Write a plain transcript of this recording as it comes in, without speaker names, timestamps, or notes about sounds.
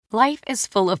Life is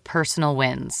full of personal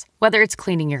wins, whether it's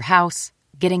cleaning your house,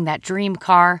 getting that dream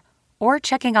car, or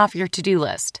checking off your to-do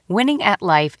list. Winning at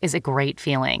life is a great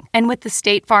feeling. And with the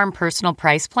State Farm Personal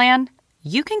Price Plan,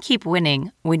 you can keep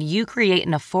winning when you create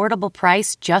an affordable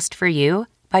price just for you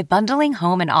by bundling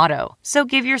home and auto. So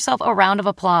give yourself a round of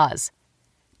applause.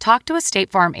 Talk to a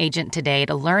State Farm agent today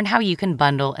to learn how you can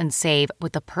bundle and save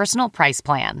with the Personal Price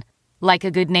Plan. Like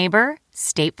a good neighbor,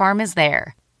 State Farm is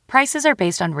there. Prices are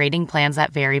based on rating plans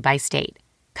that vary by state.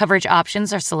 Coverage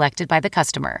options are selected by the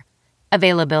customer.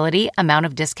 Availability, amount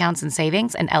of discounts and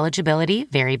savings, and eligibility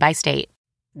vary by state.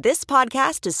 This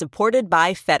podcast is supported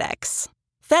by FedEx.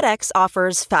 FedEx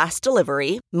offers fast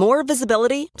delivery, more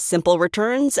visibility, simple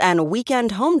returns, and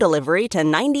weekend home delivery to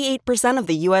 98% of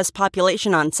the U.S.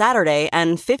 population on Saturday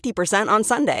and 50% on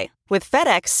Sunday. With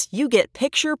FedEx, you get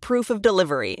picture proof of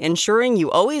delivery, ensuring you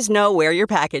always know where your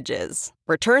package is.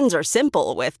 Returns are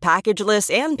simple with packageless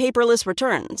and paperless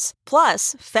returns.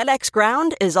 Plus, FedEx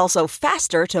Ground is also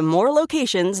faster to more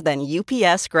locations than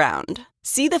UPS Ground.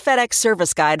 See the FedEx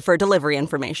service guide for delivery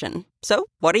information. So,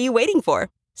 what are you waiting for?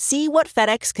 See what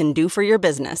FedEx can do for your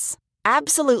business.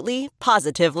 Absolutely,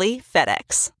 positively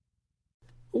FedEx.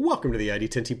 Welcome to the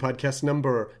ID10T podcast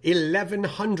number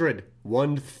 1100.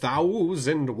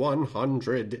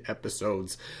 1,100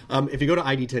 episodes. If you go to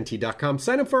ID10T.com,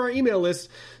 sign up for our email list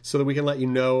so that we can let you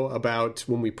know about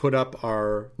when we put up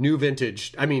our new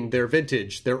vintage. I mean, they're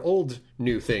vintage. They're old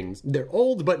new things. They're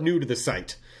old but new to the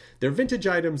site. They're vintage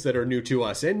items that are new to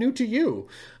us and new to you.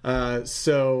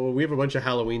 So we have a bunch of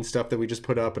Halloween stuff that we just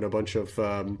put up and a bunch of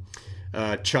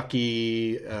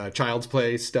Chucky Child's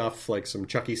Play stuff, like some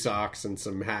Chucky socks and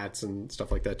some hats and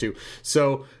stuff like that too.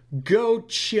 So go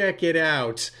check it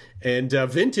out. And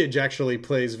vintage actually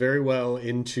plays very well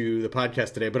into the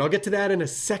podcast today, but I'll get to that in a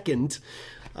second.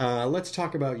 Let's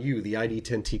talk about you, the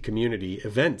ID10T community,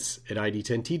 events at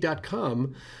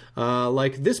ID10T.com.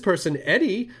 Like this person,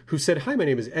 Eddie, who said, "Hi, my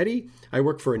name is Eddie. I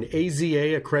work for an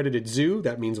AZA accredited zoo,"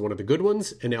 that means one of the good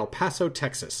ones, "in El Paso,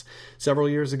 Texas. Several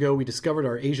years ago, we discovered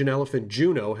our Asian elephant,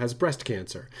 Juno, has breast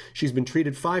cancer. She's been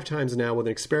treated 5 times now with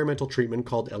an experimental treatment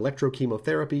called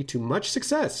electrochemotherapy to much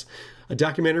success. A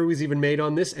documentary was even made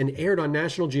on this and aired on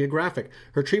National Geographic.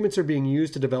 Her treatments are being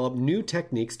used to develop new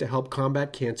techniques to help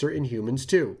combat cancer in humans,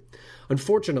 too.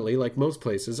 Unfortunately, like most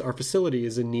places, our facility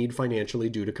is in need financially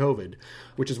due to COVID,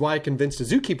 which is why I convinced a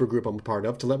zookeeper group I'm a part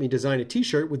of to let me design a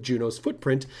t-shirt with Juno's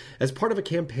footprint as part of a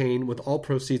campaign with all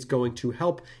proceeds going to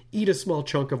help eat a small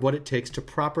chunk of what it takes to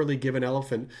properly give an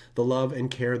elephant the love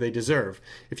and care they deserve.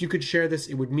 If you could share this,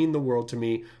 it would mean the world to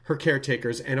me, her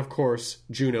caretakers, and of course,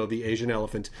 Juno, the Asian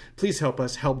elephant. Please help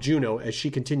us help Juno as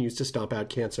she continues to stomp out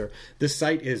cancer. This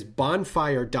site is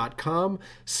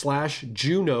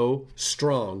bonfire.com/Juno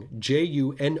Strong,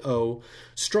 Juno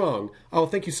Strong. Oh,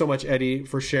 thank you so much, Eddie,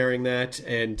 for sharing that,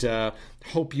 and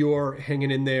hope you're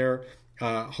hanging in there.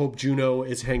 Hope Juno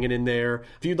is hanging in there.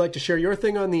 If you'd like to share your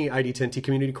thing on the ID10T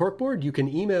Community Corkboard, you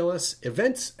can email us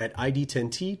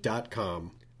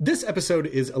events@ID10T.com. This episode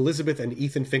is Elizabeth and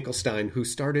Ethan Finkelstein, who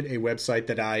started a website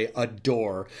that I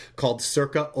adore called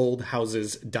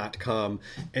circaoldhouses.com.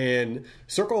 And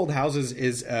Circa Old Houses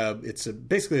is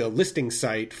basically a listing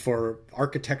site for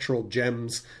architectural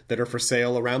gems that are for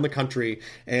sale around the country.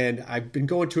 And I've been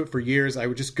going to it for years. I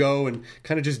would just go and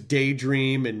kind of just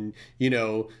daydream and,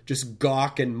 just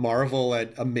gawk and marvel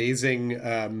at amazing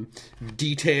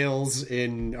details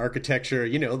in architecture.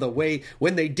 The way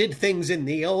when they did things in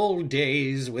the old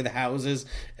days with houses,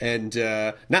 and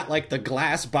not like the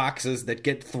glass boxes that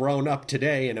get thrown up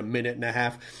today in a minute and a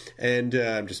half. And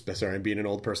I'm being an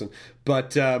old person.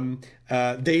 But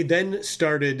they then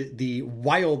started the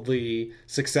wildly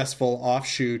successful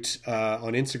offshoot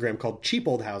on Instagram called Cheap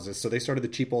Old Houses. So they started the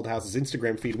Cheap Old Houses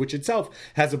Instagram feed, which itself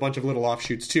has a bunch of little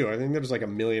offshoots too. I think there's like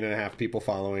 1.5 million people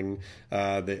following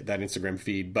that Instagram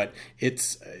feed. But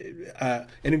it's an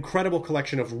incredible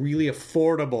collection of really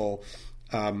affordable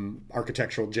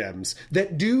architectural gems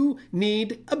that do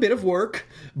need a bit of work,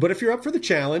 but if you're up for the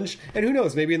challenge, and who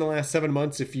knows, maybe in the last 7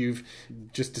 months, if you've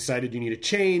just decided you need a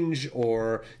change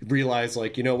or realize,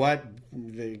 like, you know what,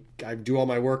 I do all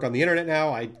my work on the internet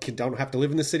now, don't have to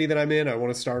live in the city that I'm in, I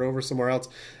want to start over somewhere else,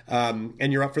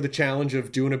 and you're up for the challenge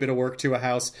of doing a bit of work to a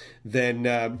house,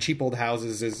 then Cheap Old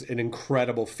Houses is an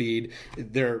incredible feed.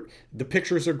 The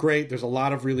pictures are great, there's a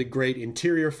lot of really great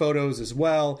interior photos as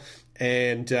well.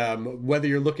 And whether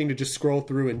you're looking to just scroll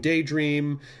through and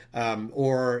daydream,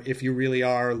 or if you really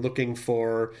are looking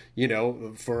for,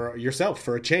 for yourself,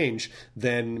 for a change,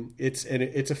 then it's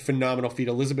a phenomenal feed.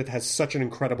 Elizabeth has such an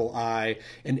incredible eye,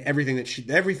 and everything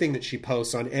that she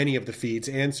posts on any of the feeds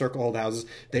and Circle Old Houses,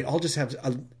 they all just have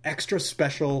an extra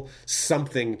special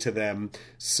something to them.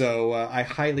 So I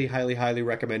highly, highly, highly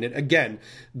recommend it. Again,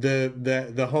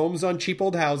 the homes on Cheap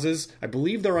Old Houses, I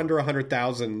believe they're under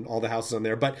 100,000, all the houses on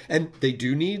there, and they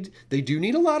do need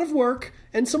a lot of work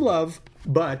and some love.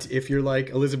 But if you're like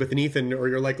Elizabeth and Ethan, or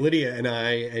you're like Lydia and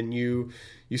I, and you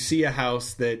see a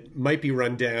house that might be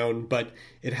run down, but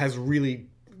it has really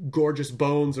gorgeous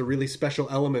bones or really special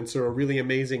elements or a really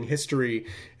amazing history,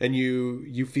 and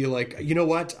you feel like, you know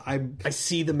what, I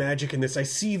see the magic in this, I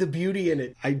see the beauty in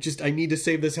it, I need to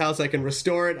save this house, I can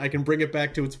restore it, I can bring it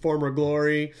back to its former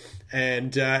glory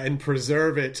and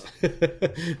preserve it,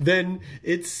 then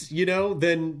it's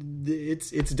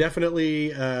definitely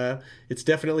a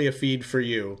feed for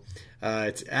you.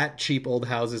 It's at Cheap Old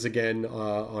Houses again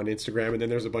on Instagram, and then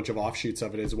there's a bunch of offshoots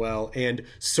of it as well, and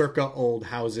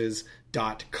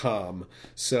circaoldhouses.com.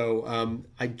 So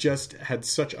I just had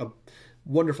such a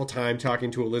wonderful time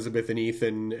talking to Elizabeth and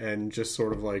Ethan, and just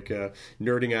sort of like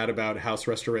nerding out about house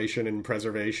restoration and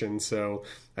preservation. So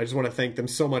I just want to thank them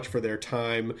so much for their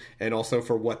time, and also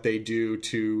for what they do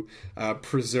to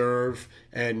preserve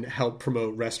and help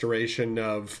promote restoration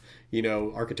of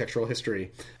architectural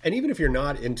history. And even if you're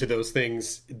not into those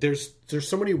things, there's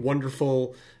so many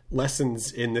wonderful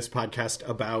lessons in this podcast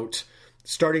about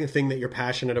starting a thing that you're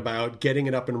passionate about, getting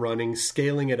it up and running,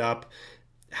 scaling it up,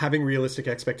 having realistic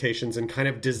expectations, and kind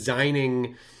of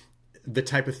designing the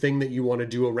type of thing that you want to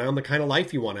do around the kind of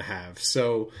life you want to have.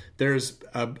 So there's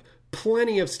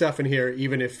plenty of stuff in here,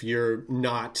 even if you're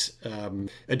not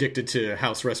addicted to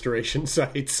house restoration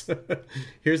sites.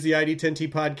 Here's the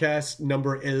ID10T podcast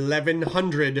number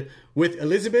 1100 with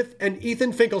Elizabeth and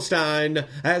Ethan Finkelstein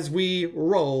as we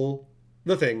roll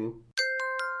the thing.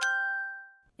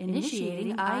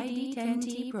 Initiating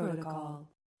ID10T protocol.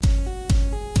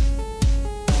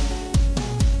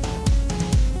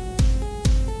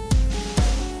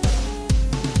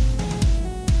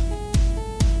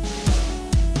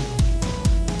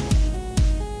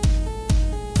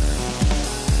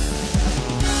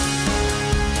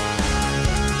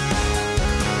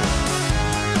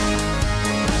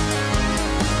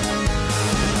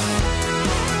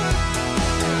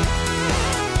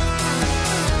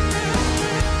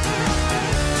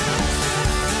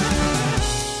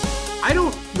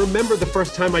 Remember the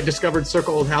first time I discovered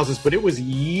Circle Old Houses, but it was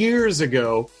years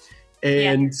ago.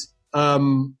 And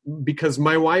because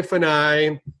my wife and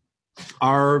I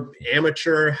are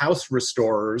amateur house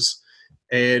restorers,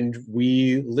 and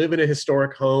we live in a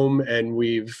historic home, and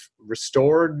we've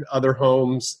restored other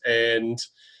homes. And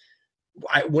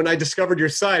when I discovered your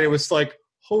site, it was like,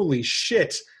 holy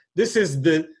shit, this is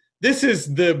the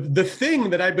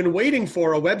thing that I've been waiting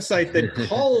for, a website that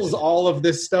calls all of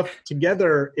this stuff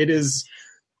together. It is...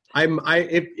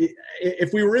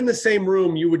 If we were in the same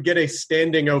room, you would get a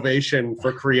standing ovation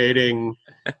for creating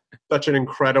such an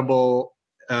incredible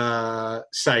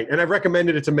site. And I've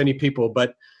recommended it to many people,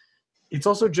 but it's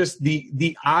also just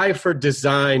the eye for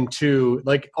design too.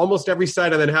 Like almost every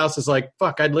site on that house is like,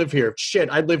 fuck, I'd live here.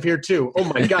 Shit, I'd live here too. Oh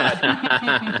my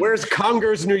God. Where's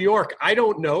Congers, New York? I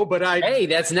don't know, but Hey,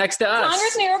 that's next to us.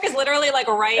 Congers, New York is literally like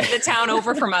right the town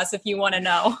over from us, if you want to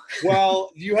know.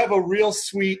 Well, you have a real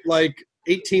sweet, like,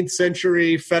 18th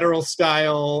century federal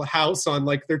style house on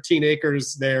like 13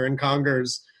 acres there in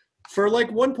Congers for like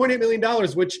 $1.8 million,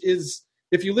 which is,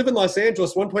 if you live in Los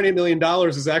Angeles, $1.8 million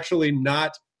is actually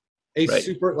not a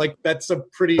super, like, that's a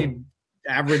pretty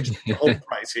average home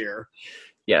price here.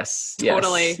 Yes,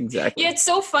 totally. Exactly. Yeah, it's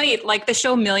so funny. Like the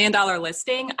show $1 Million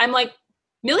Listing, I'm like,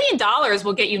 $1 million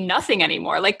will get you nothing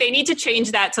anymore. Like they need to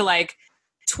change that to like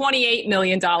 $28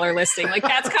 million listing. Like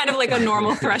that's kind of like a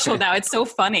normal threshold now. It's so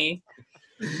funny.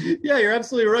 Yeah, you're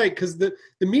absolutely right, because the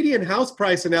median house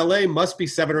price in LA must be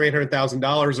 $700,000 or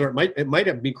 $800,000, or it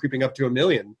might be creeping up to $1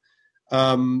 million.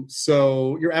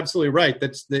 So you're absolutely right.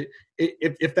 That's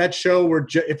if that show were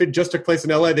if it just took place in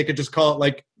LA, they could just call it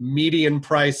like median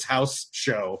price house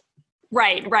show.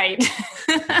 Right.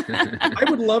 I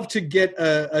would love to get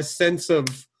a sense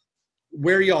of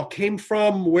where y'all came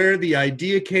from, where the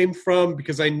idea came from,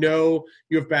 because I know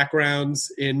you have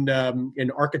backgrounds in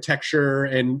architecture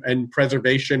and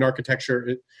preservation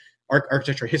architecture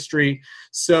history.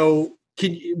 So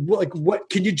can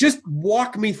you just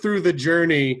walk me through the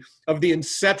journey of the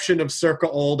inception of Circa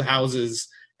Old Houses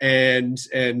and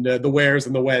the wheres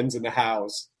and the whens and the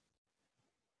hows?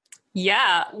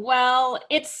 Yeah, well,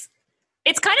 it's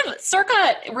it's kind of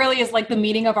Circa really is like the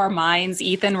meeting of our minds.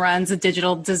 Ethan runs a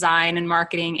digital design and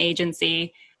marketing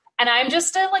agency, and I'm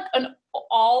just an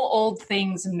all old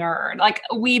things nerd. Like,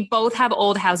 we both have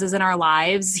old houses in our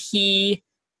lives.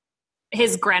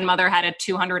 His grandmother had a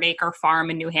 200-acre farm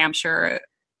in New Hampshire,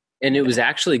 and it was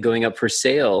actually going up for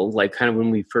sale, like kind of when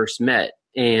we first met.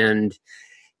 And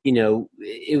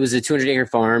it was a 200-acre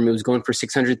farm. It was going for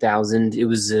 $600,000. It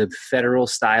was a federal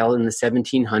style in the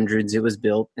 1700s. It was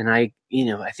built, and I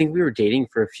think we were dating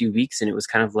for a few weeks, and it was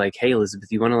kind of like, hey,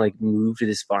 Elizabeth, you want to like move to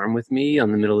this farm with me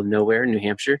on the middle of nowhere in New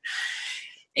Hampshire?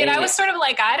 And I was sort of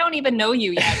like, I don't even know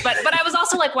you yet, but I was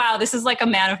also like, wow, this is like a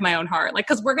man of my own heart, like,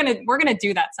 because we're gonna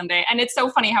do that someday. And it's so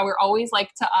funny how we're always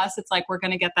like, to us, it's like we're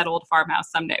gonna get that old farmhouse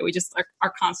someday. We just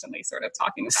are constantly sort of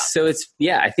talking about. So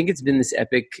I think it's been this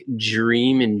epic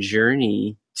dream and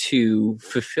journey to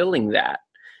fulfilling that.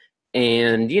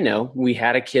 And we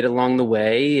had a kid along the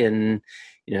way, and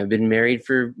I've been married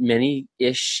for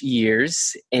many-ish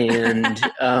years, and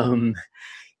have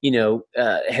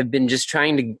been just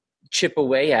trying to chip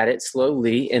away at it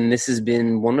slowly, and this has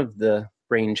been one of the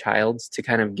brainchilds to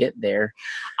kind of get there.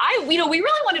 We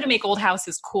really wanted to make old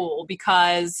houses cool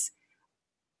because,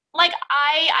 like,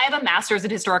 I have a master's in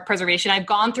historic preservation. I've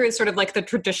gone through sort of like the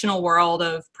traditional world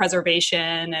of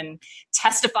preservation and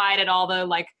testified at all the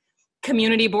like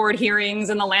community board hearings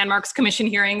and the Landmarks Commission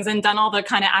hearings and done all the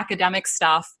kind of academic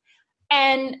stuff.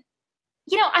 And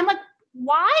I'm like,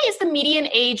 why is the median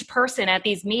age person at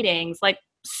these meetings like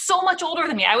so much older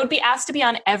than me? I would be asked to be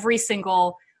on every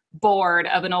single board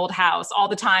of an old house all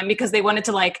the time because they wanted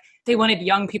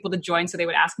young people to join, so they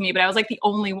would ask me, but I was like the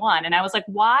only one. And I was like,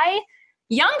 why?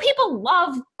 Young people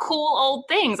love cool old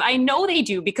things. I know they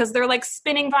do because they're like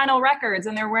spinning vinyl records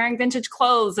and they're wearing vintage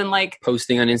clothes and like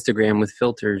posting on Instagram with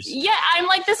filters. Yeah, I'm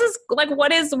like, this is like,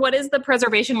 what is the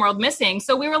preservation world missing?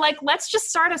 So we were like, let's just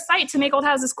start a site to make old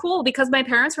houses cool, because my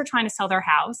parents were trying to sell their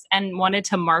house and wanted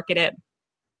to market it.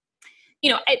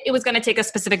 It was going to take a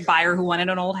specific buyer who wanted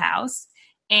an old house.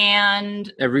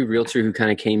 And every realtor who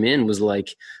kind of came in was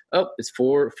like, oh, it's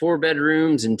four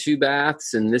bedrooms and 2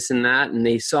 baths and this and that. And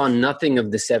they saw nothing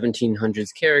of the 1700s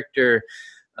character,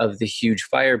 of the huge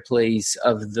fireplace,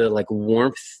 of the like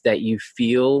warmth that you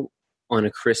feel on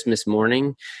a Christmas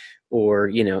morning, or,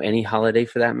 any holiday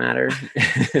for that matter.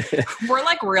 We're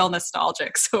like real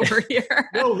nostalgics over here.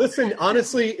 No, listen,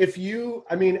 honestly,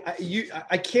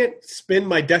 I can't spin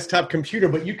my desktop computer,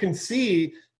 but you can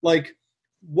see like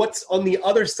what's on the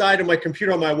other side of my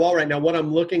computer on my wall right now. What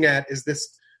I'm looking at is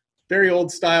this very old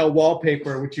style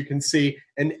wallpaper, which you can see.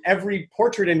 And every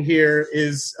portrait in here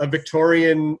is a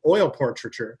Victorian oil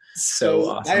portraiture. So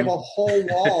awesome. I have a whole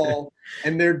wall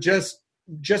and they're just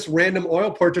random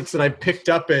oil portraits that I picked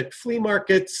up at flea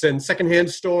markets and secondhand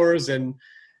stores. And,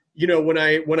 when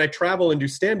I travel and do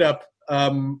stand up,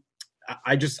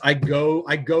 I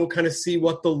go kind of see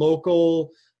what the local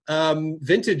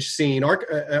vintage scene,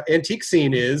 antique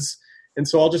scene is. And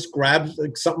so I'll just grab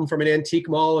like something from an antique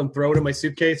mall and throw it in my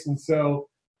suitcase. And so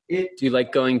do you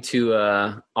like going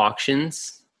to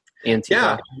auctions? Antique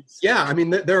auctions? Yeah. I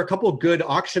mean, there are a couple of good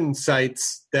auction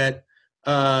sites that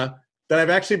I've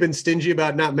actually been stingy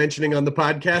about not mentioning on the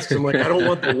podcast. I'm like, I don't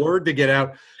want the word to get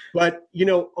out. But,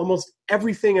 almost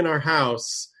everything in our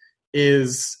house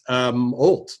is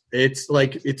old.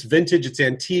 It's vintage, it's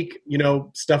antique,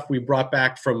 stuff we brought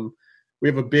back we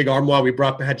have a big armoire we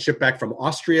had shipped back from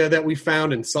Austria that we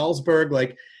found in Salzburg.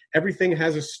 Like, everything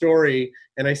has a story,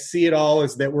 and I see it all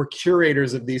as that we're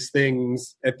curators of these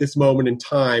things at this moment in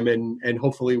time, and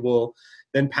hopefully we'll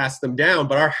then pass them down.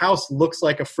 But our house looks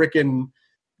like a frickin'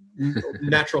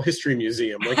 natural history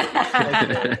museum. It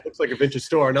looks like a vintage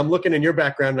store. And I'm looking in your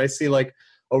background and I see like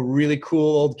a really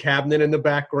cool old cabinet in the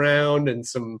background and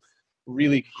some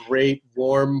really great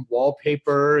warm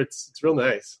wallpaper. It's real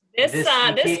nice. This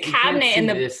cabinet in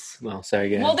the this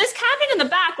cabinet in the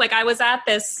back, like I was at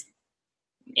this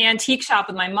antique shop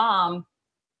with my mom,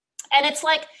 and it's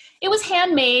like it was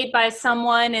handmade by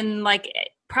someone in like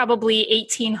probably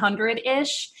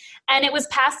 1800-ish. And it was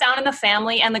passed down in the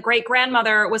family, and the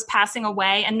great-grandmother was passing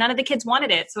away, and none of the kids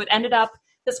wanted it. So it ended up,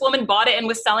 this woman bought it and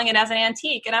was selling it as an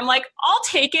antique. And I'm like, I'll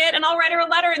take it, and I'll write her a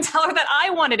letter and tell her that I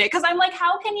wanted it. Because I'm like,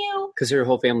 how can you? Because her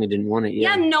whole family didn't want it.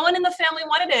 Yeah, no one in the family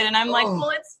wanted it. And I'm like,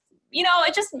 well, it's,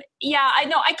 it just, I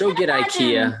know. I can't Go get imagine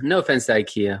IKEA. No offense to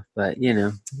IKEA, but,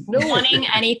 wanting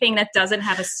anything that doesn't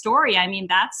have a story. I mean,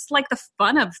 that's like the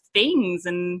fun of things.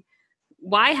 And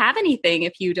why have anything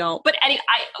if you don't? But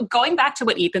going back to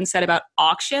what Ethan said about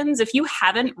auctions, if you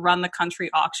haven't run the country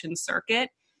auction circuit,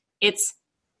 it's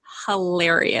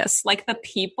hilarious. Like the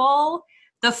people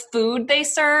the food they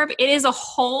serve, it is a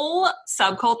whole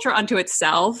subculture unto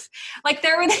itself. Like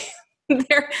there were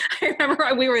there, I remember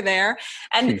when we were there,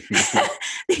 and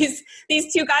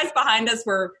these two guys behind us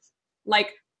were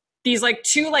like these like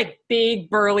two like big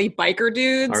burly biker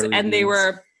dudes, Harley and they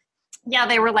dudes.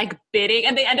 they were like bidding,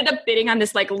 and they ended up bidding on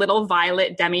this like little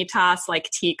violet Demitas like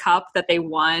teacup that they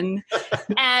won.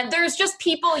 And there's just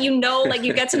people, like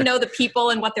you get to know the people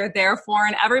and what they're there for,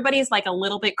 and everybody's like a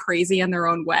little bit crazy in their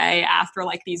own way after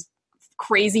like these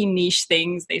crazy niche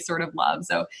things they sort of love.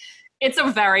 So it's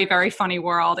a very, very funny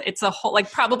world. It's a whole,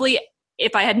 like, probably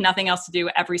if I had nothing else to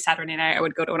do every Saturday night, I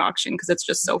would go to an auction because it's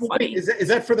just so funny. Wait, is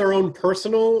that for their own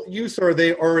personal use, or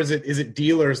is it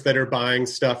dealers that are buying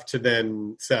stuff to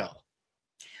then sell?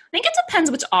 I think it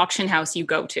depends which auction house you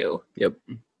go to. Yep.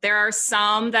 There are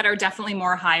some that are definitely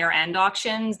more higher end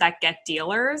auctions that get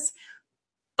dealers.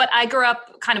 But I grew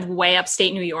up kind of way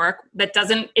upstate New York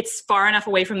it's far enough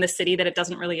away from the city that it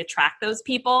doesn't really attract those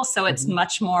people. So it's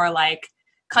much more like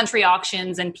country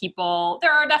auctions, and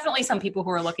there are definitely some people who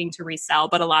are looking to resell,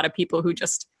 but a lot of people who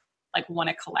just like want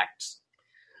to collect.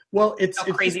 Well, it's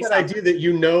crazy just that idea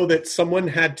that that someone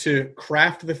had to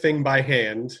craft the thing by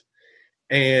hand.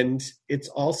 And it's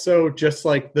also just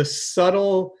like the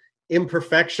subtle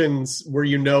imperfections where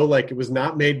like it was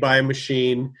not made by a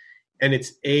machine and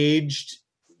it's aged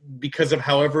because of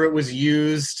however it was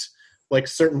used. Like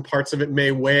certain parts of it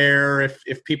may wear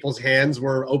if people's hands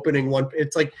were opening one.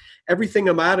 It's like everything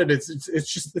about it. It's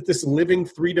just that this living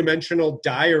 3-dimensional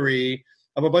diary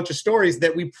of a bunch of stories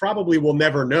that we probably will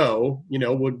never know.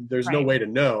 There's no way to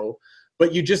know,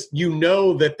 but you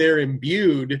know that they're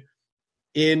imbued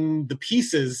in the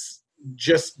pieces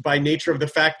just by nature of the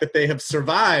fact that they have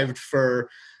survived for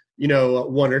 1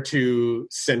 or 2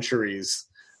 centuries.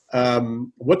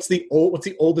 What's the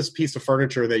oldest piece of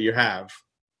furniture that you have?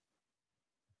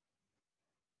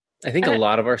 I think a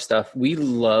lot of our stuff, we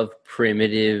love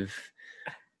primitive,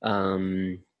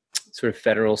 sort of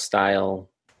federal style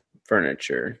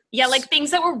furniture. Yeah, like things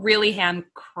that were really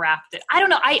handcrafted. I don't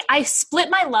know. I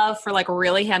split my love for like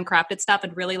really handcrafted stuff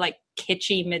and really like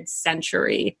kitschy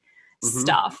mid-century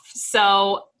stuff.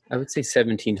 So I would say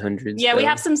 1700s. Yeah, we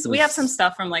have some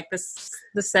stuff from like the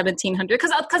 1700s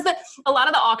because a lot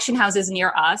of the auction houses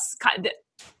near us,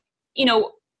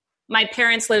 my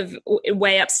parents live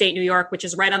way upstate New York, which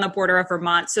is right on the border of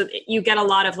Vermont. So you get a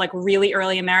lot of like really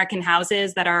early American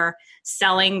houses that are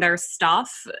selling their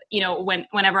stuff.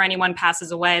 Whenever anyone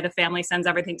passes away, the family sends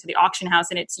everything to the auction house.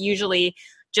 And it's usually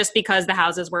just because the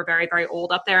houses were very, very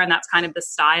old up there. And that's kind of the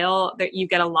style that you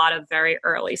get a lot of very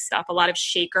early stuff. A lot of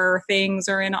shaker things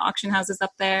are in auction houses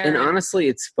up there. And honestly,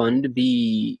 it's fun to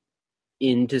be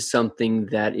into something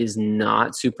that is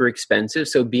not super expensive.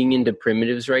 So being into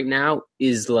primitives right now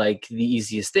is like the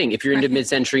easiest thing. If you're into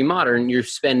mid-century modern, you're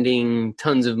spending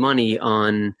tons of money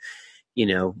on,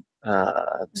 so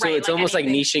it's almost like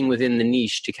niching within the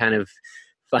niche to kind of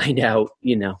find out,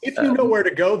 If you know where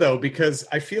to go though, because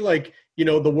I feel like,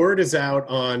 the word is out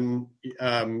on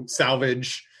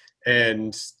salvage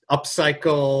and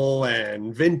upcycle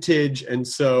and vintage. And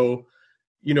so,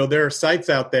 there are sites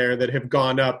out there that have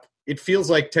gone up. It feels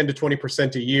like 10 to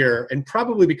 20% a year, and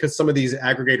probably because some of these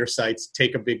aggregator sites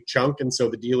take a big chunk, and so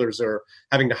the dealers are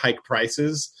having to hike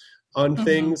prices on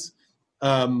things.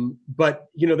 But,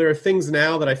 there are things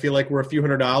now that I feel like were a few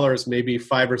 $100s maybe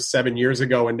 5 or 7 years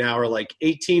ago, and now are like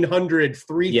 1,800,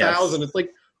 3,000. Yes. It's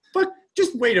like, fuck,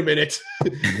 just wait a minute.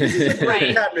 This is a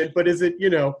great cabinet, but is it, I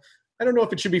don't know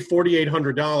if it should be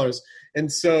 $4,800. And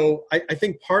so I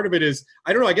think part of it is,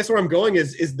 I don't know, I guess where I'm going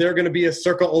is there going to be a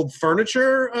Circa Old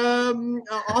Furniture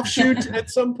offshoot at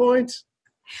some point?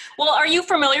 Well, are you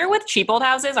familiar with Cheap Old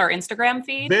Houses, our Instagram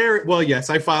feed? Very well, yes.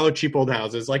 I follow Cheap Old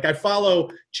Houses. Like I follow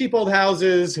Cheap Old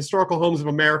Houses, Historical Homes of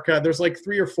America. There's like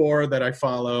 3 or 4 that I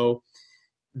follow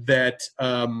that,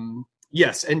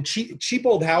 yes. And Cheap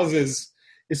Old Houses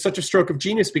is such a stroke of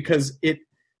genius because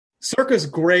Circa's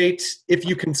great if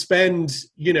you can spend,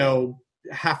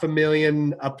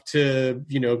 $500,000 up to,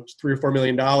 $3 or $4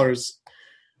 million.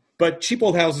 But Cheap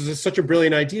Old Houses is such a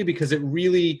brilliant idea because it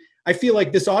really, I feel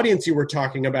like this audience you were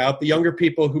talking about, the younger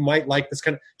people who might like this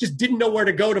kind of, just didn't know where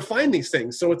to go to find these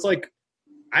things. So it's like,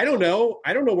 I don't know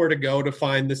where to go to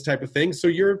find this type of thing. So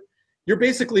you're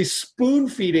basically spoon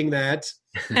feeding that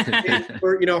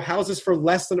for, houses for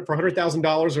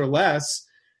 $100,000 or less.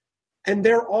 And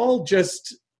they're all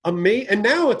just amazing. And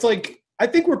now it's like, I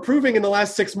think we're proving in the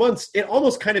last 6 months, it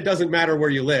almost kind of doesn't matter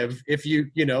where you live. If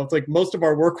it's like most of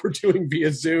our work we're doing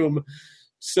via Zoom.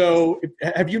 So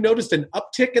have you noticed an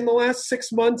uptick in the last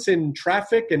 6 months in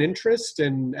traffic and interest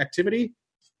and activity?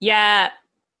 Yeah.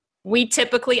 We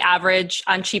typically average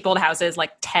on cheap old houses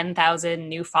like 10,000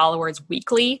 new followers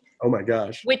weekly. Oh my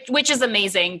gosh. Which is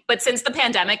amazing. But since the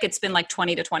pandemic, it's been like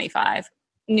 20 to 25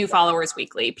 new followers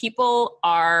weekly. People,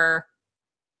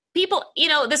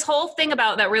 this whole thing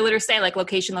about that realtors say, like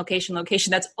location, location, location,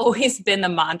 that's always been the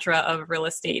mantra of real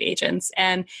estate agents.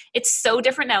 And it's so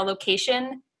different now.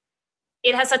 Location,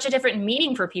 it has such a different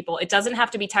meaning for people. It doesn't have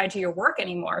to be tied to your work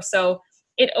anymore. So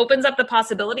it opens up the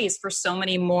possibilities for so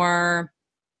many more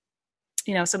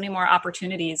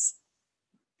opportunities.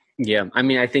 Yeah. I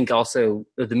mean, I think also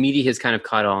the media has kind of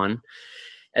caught on,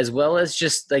 as well as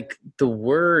just like the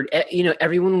word,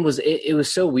 everyone was, it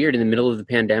was so weird in the middle of the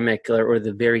pandemic or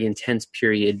the very intense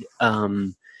period.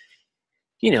 I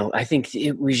think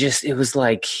it was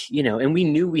like, and we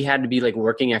knew we had to be like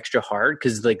working extra hard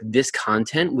because like this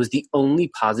content was the only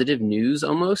positive news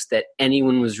almost that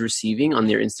anyone was receiving on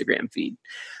their Instagram feed.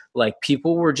 Like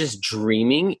people were just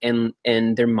dreaming and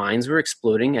their minds were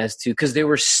exploding as to, because they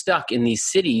were stuck in these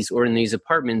cities or in these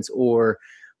apartments or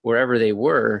wherever they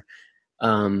were.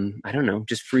 I don't know,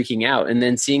 just freaking out. And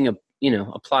then seeing a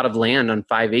plot of land on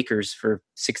 5 acres for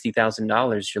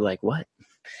 $60,000, you're like, what?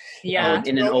 Yeah.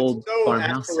 In an old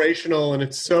farmhouse. Aspirational, and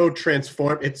it's so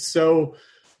transformed. It's so,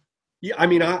 yeah. I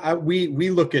mean, we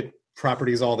look at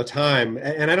properties all the time,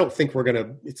 and I don't think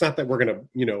it's not that we're going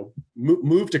to,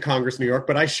 move to Congress, New York,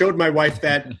 but I showed my wife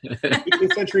that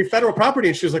 18th century federal property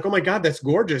and she was like, oh my God, that's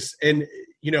gorgeous. And,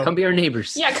 come be our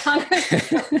neighbors. Yeah. Congress.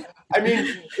 I mean,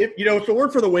 if it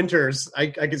weren't for the winters, I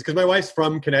guess, because my wife's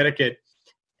from Connecticut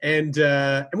and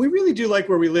we really do like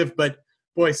where we live, but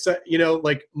boy, so,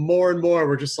 like more and more,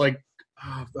 we're just like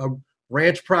a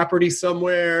ranch property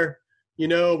somewhere,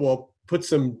 we'll put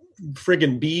some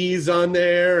friggin' bees on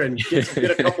there and get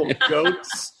a couple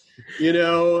goats,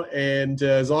 and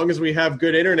as long as we have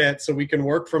good internet so we can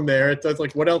work from there, it does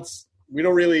like what else? We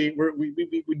don't really,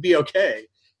 we'd be okay.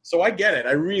 So I get it.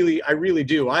 I really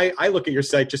do. I look at your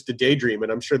site just to daydream,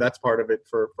 and I'm sure that's part of it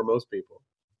for most people.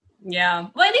 Yeah.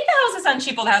 Well, I think the houses on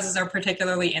cheap old houses are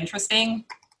particularly interesting,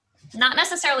 not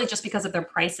necessarily just because of their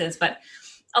prices, but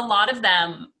a lot of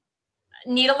them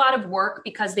need a lot of work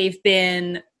because they've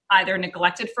been either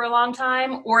neglected for a long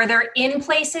time or they're in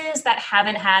places that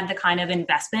haven't had the kind of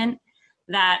investment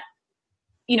that,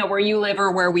 where you live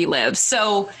or where we live.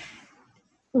 So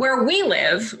where we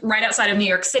live, right outside of New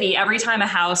York City, every time a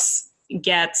house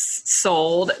gets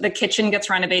sold, the kitchen gets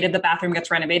renovated, the bathroom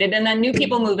gets renovated, and then new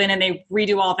people move in and they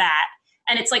redo all that.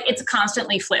 And it's like, it's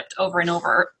constantly flipped over and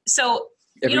over. So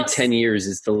every 10 years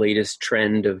is the latest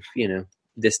trend of,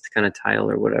 this kind of tile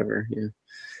or whatever. Yeah.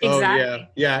 Exactly.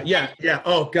 Oh, yeah.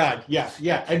 Oh God. Yeah.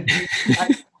 And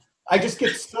I just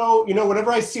get so,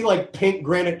 whenever I see like pink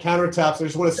granite countertops, I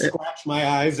just want to scratch my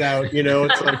eyes out,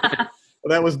 it's like, well,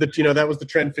 that was the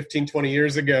trend 15, 20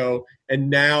 years ago. And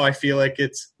now I feel like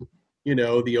it's,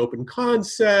 the open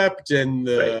concept and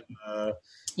the,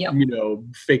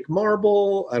 fake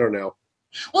marble. I don't know.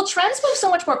 Well, trends move so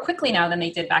much more quickly now than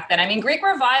they did back then. I mean, Greek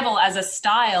Revival as a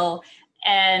style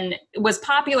and was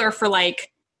popular for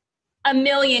like a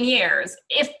million years.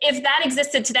 If that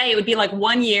existed today, it would be like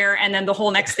 1 year and then the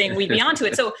whole next thing we'd be onto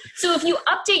it. So if you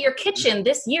update your kitchen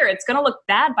this year, it's going to look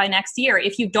bad by next year.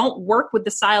 If you don't work with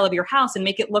the style of your house and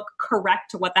make it look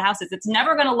correct to what the house is, it's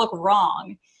never going to look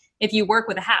wrong if you work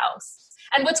with a house.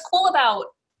 And what's cool about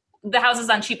the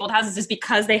houses on cheap old houses is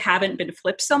because they haven't been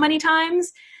flipped so many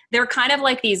times, they're kind of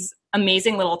like these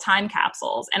amazing little time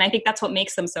capsules. And I think that's what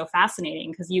makes them so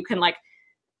fascinating, because you can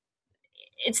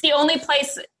it's the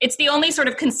only sort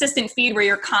of consistent feed where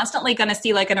you're constantly going to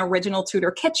see like an original Tudor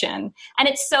kitchen. And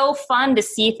it's so fun to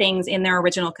see things in their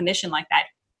original condition like that.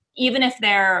 Even if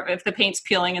the paint's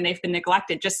peeling and they've been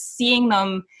neglected, just seeing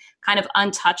them kind of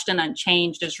untouched and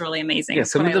unchanged is really amazing. Yeah,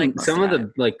 some of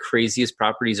the like craziest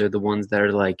properties are the ones that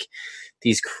are like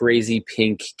these crazy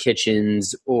pink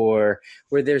kitchens, or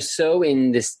where they're so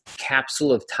in this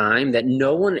capsule of time that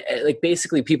no one, like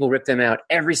basically people rip them out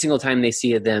every single time they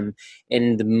see them.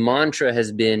 And the mantra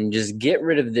has been just get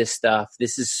rid of this stuff.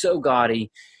 This is so gaudy.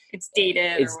 It's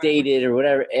dated or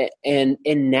whatever. And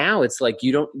now it's like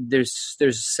there's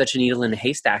such a needle in a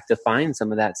haystack to find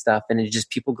some of that stuff. And it just,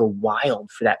 people go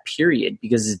wild for that period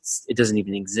because it doesn't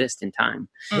even exist in time.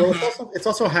 Well, it's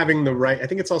also having the right, I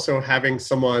think it's also having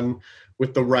someone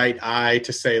with the right eye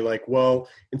to say like, well,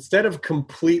 instead of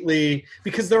completely,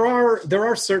 because there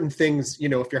are certain things,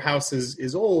 if your house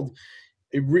is old,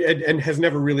 and has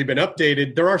never really been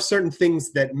updated. There are certain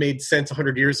things that made sense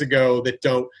 100 years ago that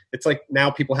don't. It's like now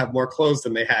people have more clothes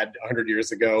than they had 100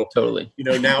 years ago. Totally.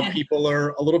 Now people are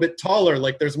a little bit taller.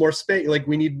 Like there's more space. Like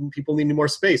people need more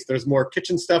space. There's more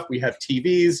kitchen stuff. We have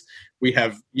TVs. We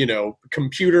have,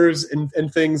 computers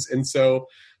and things. And so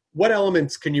what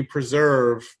elements can you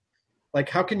preserve? Like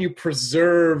how can you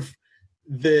preserve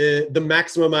the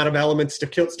maximum amount of elements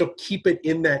to still keep it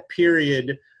in that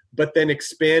period, but then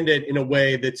expand it in a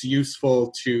way that's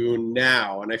useful to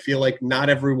now? And I feel like not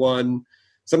everyone,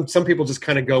 some people just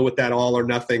kind of go with that all or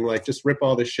nothing, like just rip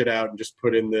all this shit out and just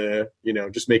put in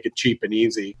just make it cheap and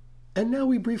easy. And now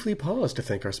we briefly pause to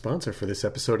thank our sponsor for this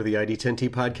episode of the ID10T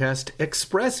podcast,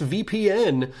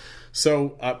 ExpressVPN.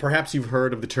 So perhaps you've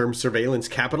heard of the term surveillance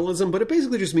capitalism, but it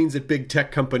basically just means that big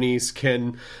tech companies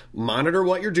can monitor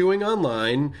what you're doing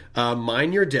online,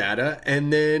 mine your data,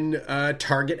 and then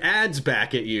target ads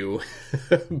back at you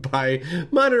by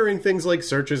monitoring things like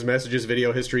searches, messages,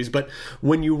 video histories. But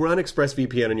when you run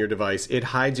ExpressVPN on your device, it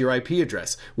hides your IP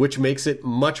address, which makes it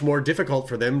much more difficult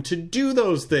for them to do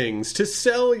those things, to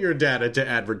sell your data to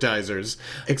advertisers.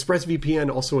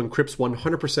 ExpressVPN also encrypts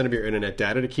 100% of your internet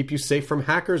data to keep you safe from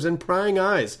hackers and prying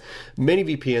eyes. Many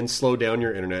VPNs slow down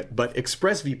your internet, but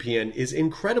ExpressVPN is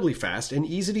incredibly fast and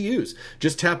easy to use.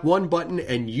 Just tap one button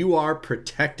and you are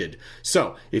protected.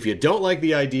 So, if you don't like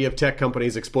the idea of tech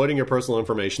companies exploiting your personal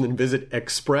information, then visit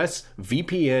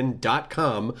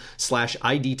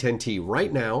expressvpn.com/ID10T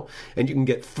right now, and you can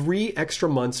get 3 extra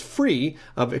months free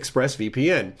of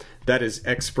ExpressVPN. That is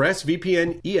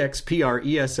ExpressVPN,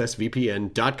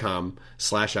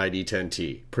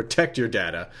 expressvpn.com/ID10T. Protect your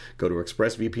data. Go to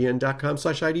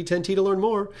expressvpn.com/ID10T to learn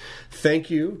more. Thank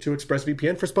you to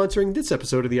ExpressVPN for sponsoring this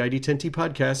episode of the ID10T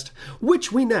podcast,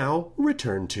 which we now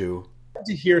return to.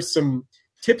 To hear some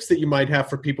tips that you might have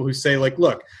for people who say, like,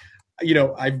 look,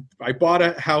 I bought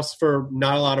a house for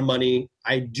not a lot of money.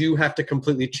 I do have to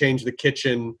completely change the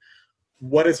kitchen.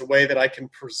 What is a way that I can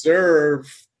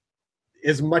preserve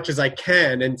as much as I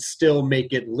can and still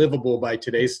make it livable by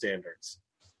today's standards?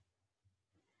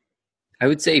 I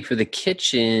would say for the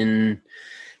kitchen,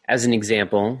 as an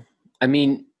example, I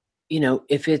mean,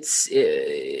 if it's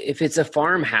a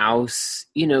farmhouse,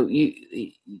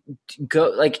 you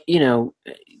go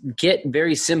get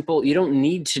very simple. You don't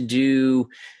need to do,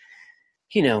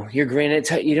 your granite.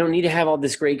 You don't need to have all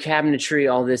this great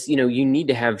cabinetry, all this. You need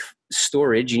to have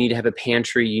storage. You need to have a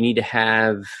pantry. You need to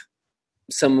have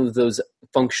some of those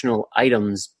functional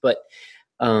items, but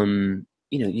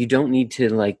you don't need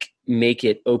to make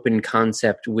it open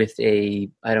concept with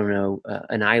an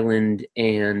island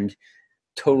and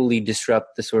totally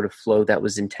disrupt the sort of flow that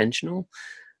was intentional.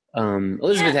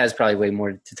 Elizabeth has probably way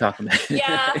more to talk about.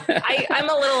 Yeah, I'm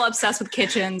a little obsessed with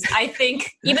kitchens. I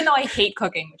think, even though I hate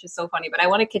cooking, which is so funny, but I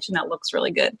want a kitchen that looks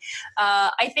really good.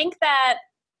 I think that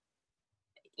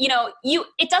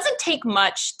it doesn't take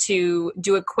much to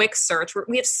do a quick search.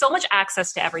 We have so much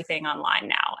access to everything online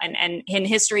now, and in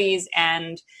histories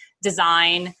and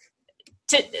design.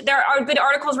 There are good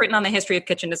articles written on the history of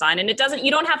kitchen design, and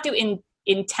you don't have to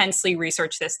intensely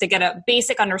research this to get a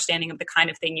basic understanding of the kind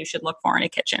of thing you should look for in a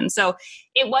kitchen. So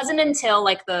it wasn't until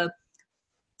the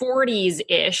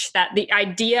 40s-ish that the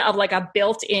idea of a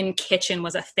built-in kitchen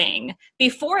was a thing.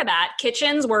 Before that,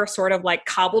 kitchens were sort of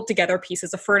cobbled together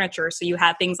pieces of furniture. So you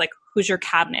had things like Hoosier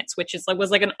cabinets, which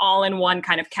was an all-in-one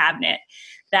kind of cabinet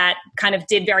that kind of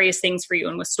did various things for you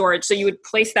and was storage. So you would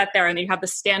place that there, and then you have the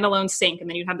standalone sink, and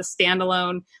then you'd have the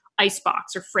standalone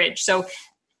icebox or fridge. So,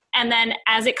 and then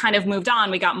as it kind of moved on,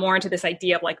 we got more into this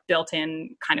idea of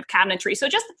built-in kind of cabinetry. So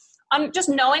just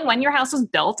knowing when your house was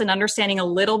built and understanding a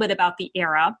little bit about the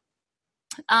era,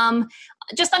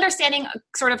 just understanding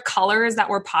sort of colors that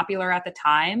were popular at the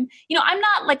time. I'm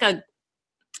not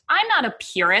a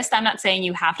purist. I'm not saying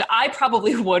you have to. I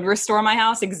probably would restore my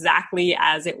house exactly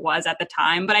as it was at the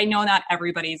time, but I know not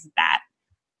everybody's that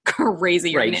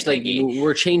crazy. Right.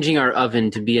 We're changing our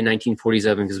oven to be a 1940s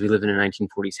oven because we live in a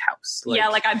 1940s house.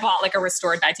 I bought a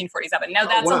restored 1940s oven. Now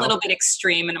that's a little bit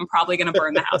extreme, and I'm probably going to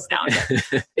burn the house down.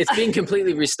 It's being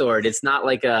completely restored. It's not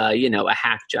a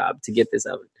hack job to get this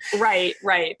oven. Right.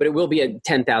 But it will be at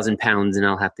 10,000 pounds, and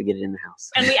I'll have to get it in the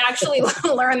house. And we actually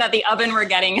learned that the oven we're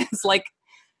getting is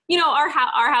our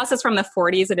house is from the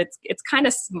 40s, and it's kind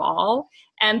of small,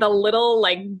 and the little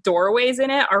doorways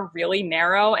in it are really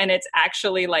narrow, and it's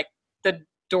actually the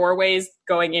doorways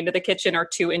going into the kitchen are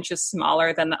 2 inches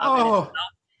smaller than the oven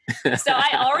itself. So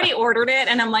I already ordered it,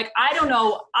 and I'm I don't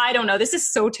know. This is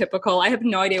so typical. I have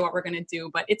no idea what we're going to do,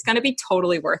 but it's going to be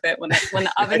totally worth it when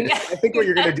the oven I think what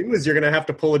you're going to do is you're going to have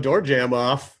to pull a door jamb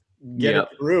off, get it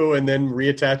through, and then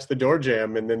reattach the door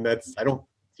jamb, and then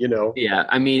Yeah,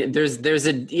 I mean,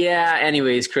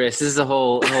 anyways, Chris, this is a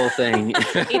whole thing.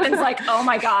 Ethan's like, oh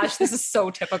my gosh, this is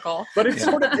so typical. But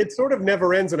it sort of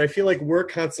never ends. And I feel like we're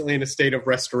constantly in a state of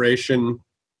restoration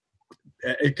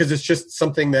because it's just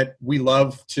something that we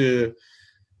love to,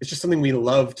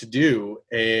 do.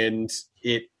 And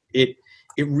it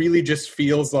really just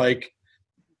feels like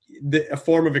a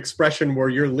form of expression where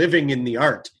you're living in the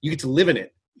art. You get to live in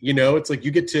it. It's like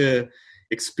you get to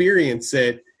experience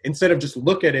it. Instead of just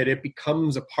look at it, it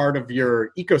becomes a part of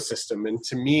your ecosystem. And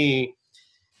to me,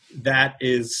 that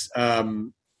is,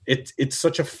 it's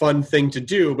such a fun thing to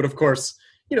do. But of course,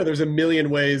 there's a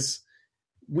million ways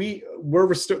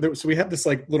so we have this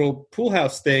like little pool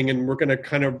house thing, and we're going to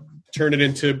kind of turn it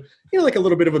into, like a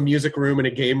little bit of a music room and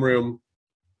a game room.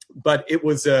 But it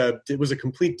was a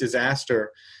complete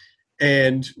disaster.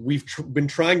 And we've been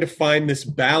trying to find this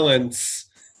balance.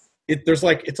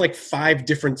 It's like 5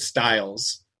 different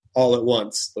styles all at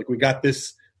once. Like we got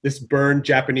this burned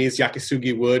Japanese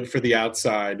yakisugi wood for the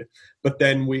outside, but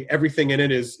then everything in it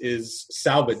is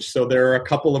salvaged. So there are a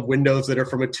couple of windows that are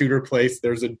from a Tudor place.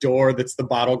 There's a door that's the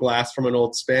bottle glass from an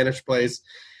old Spanish place.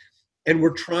 And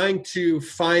we're trying to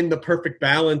find the perfect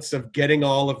balance of getting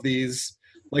all of these.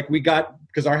 Like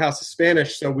because our house is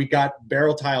Spanish, so we got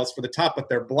barrel tiles for the top, but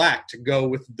they're black to go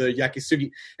with the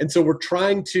yakisugi. And so we're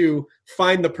trying to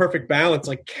find the perfect balance.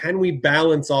 Like, can we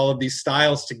balance all of these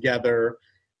styles together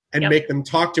and make them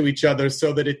talk to each other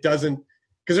so that it doesn't,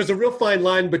 because there's a real fine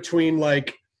line between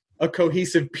like a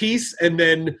cohesive piece and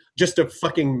then just a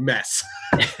fucking mess.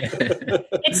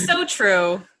 It's so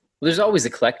true. Well, there's always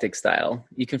eclectic style.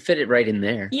 You can fit it right in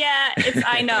there. Yeah,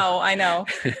 I know.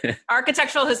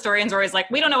 Architectural historians are always like,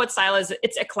 we don't know what style is.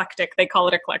 It's eclectic. They call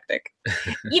it eclectic.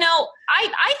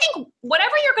 I think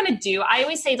whatever you're going to do, I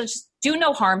always say just do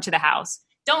no harm to the house.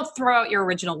 Don't throw out your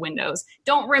original windows.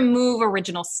 Don't remove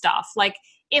original stuff. Like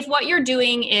if what you're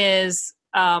doing is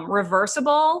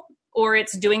reversible, or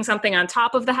it's doing something on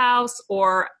top of the house,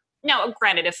 or now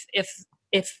granted, if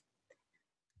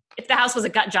the house was a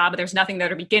gut job and there's nothing there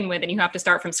to begin with and you have to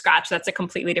start from scratch, that's a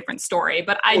completely different story.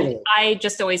 But I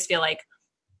just always feel like,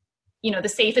 the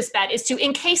safest bet is to,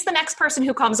 in case the next person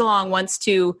who comes along wants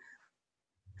to,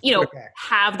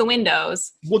 have the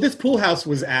windows. Well, this pool house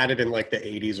was added in like the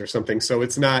 80s or something. So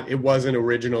it's not an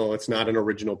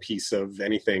original piece of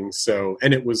anything. So,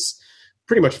 and it was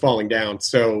pretty much falling down.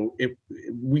 So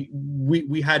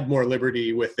we had more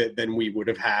liberty with it than we would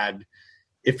have had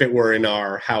if it were in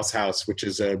our house, which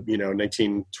is a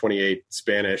 1928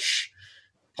 Spanish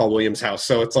Paul Williams house.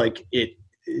 So it's like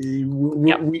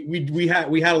we had a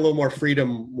little more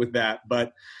freedom with that.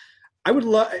 But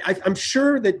I'm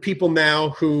sure that people now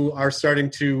who are starting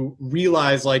to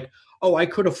realize like, oh, I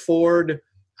could afford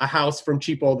a house from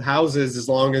Cheap Old Houses as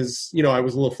long as I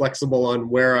was a little flexible on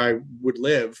where I would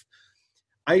live.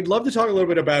 I'd love to talk a little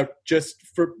bit about just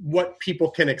for what people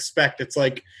can expect. It's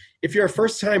like, if you're a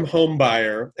first-time home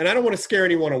buyer, and I don't want to scare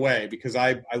anyone away because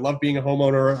I love being a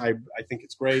homeowner. I think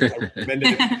it's great. I recommend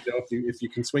it if you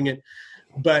can swing it.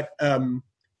 But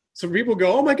so people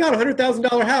go, oh my God,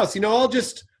 $100,000 house.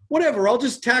 I'll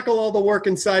just tackle all the work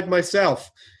inside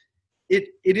myself. It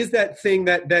is that thing,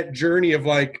 that journey of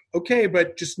like, okay,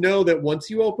 but just know that once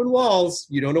you open walls,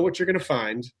 you don't know what you're going to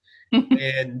find.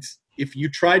 And if you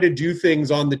try to do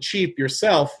things on the cheap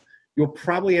yourself, you'll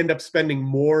probably end up spending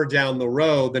more down the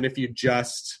road than if you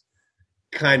just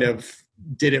kind of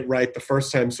did it right the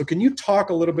first time. So can you talk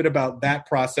a little bit about that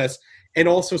process and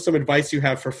also some advice you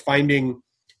have for finding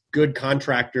good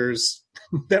contractors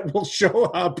that will show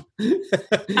up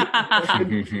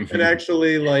and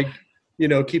actually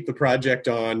keep the project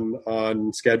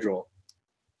on schedule?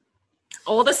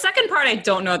 Well, the second part, I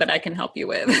don't know that I can help you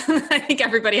with. I think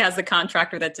everybody has the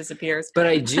contractor that disappears. But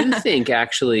I do think,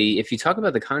 actually, if you talk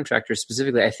about the contractor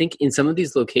specifically, I think in some of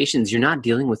these locations, you're not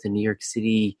dealing with a New York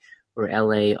City or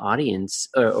LA audience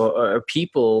or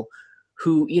people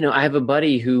who, I have a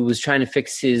buddy who was trying to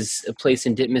fix his place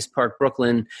in Ditmas Park,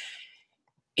 Brooklyn.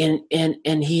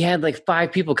 And he had like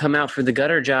 5 people come out for the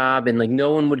gutter job, and like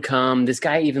no one would come. This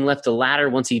guy even left a ladder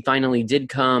once he finally did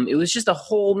come. It was just a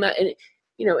whole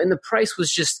and the price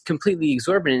was just completely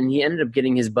exorbitant, and he ended up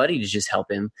getting his buddy to just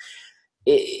help him.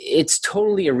 It's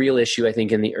totally a real issue, I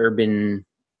think, in the urban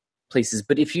places.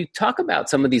 But if you talk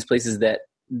about some of these places that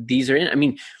these are in, I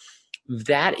mean,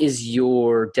 that is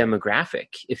your demographic.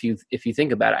 If you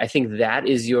think about it, I think that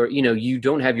is your, you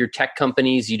don't have your tech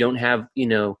companies, you don't have,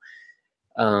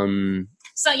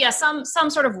 So yeah, some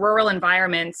sort of rural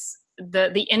environments,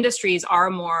 the industries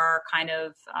are more kind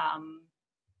of,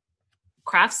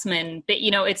 craftsmen, but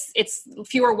it's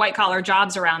fewer white collar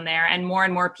jobs around there, and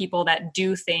more people that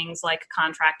do things like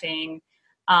contracting,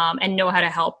 and know how to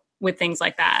help with things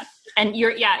like that. And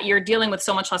you're dealing with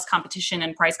so much less competition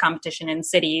and price competition in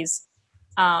cities.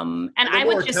 And I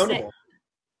would just say,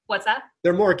 what's that?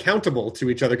 They're more accountable to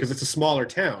each other because it's a smaller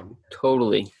town.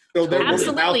 Totally. So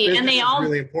absolutely, and they all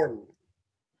really important.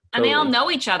 And they all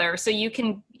know each other, so you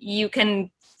can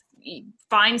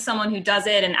find someone who does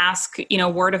it and ask,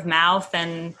 word of mouth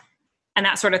and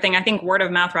that sort of thing. I think word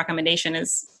of mouth recommendation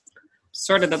is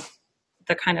sort of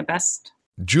the kind of best.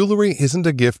 Jewelry isn't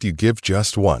a gift you give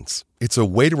just once. It's a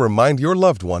way to remind your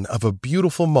loved one of a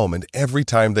beautiful moment every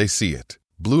time they see it.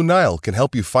 Blue Nile can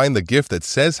help you find the gift that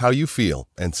says how you feel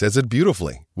and says it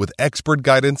beautifully, with expert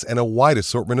guidance and a wide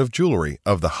assortment of jewelry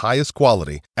of the highest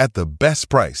quality at the best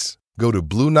price. Go to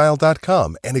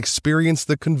BlueNile.com and experience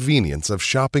the convenience of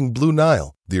shopping Blue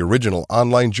Nile, the original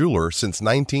online jeweler since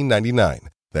 1999.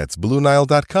 That's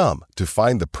BlueNile.com to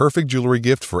find the perfect jewelry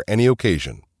gift for any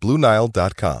occasion.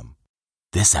 BlueNile.com.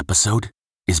 This episode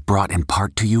is brought in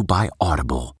part to you by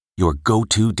Audible, your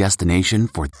go-to destination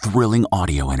for thrilling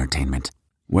audio entertainment.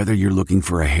 Whether you're looking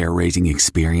for a hair-raising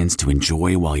experience to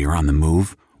enjoy while you're on the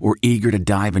move or eager to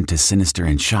dive into sinister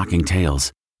and shocking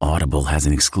tales, Audible has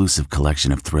an exclusive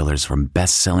collection of thrillers from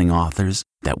best-selling authors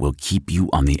that will keep you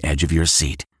on the edge of your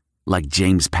seat. Like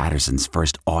James Patterson's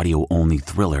first audio-only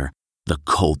thriller, The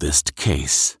Coldest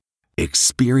Case.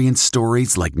 Experience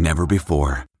stories like never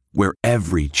before, where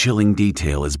every chilling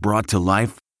detail is brought to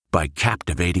life by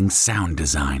captivating sound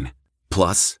design.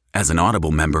 Plus, as an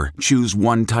Audible member, choose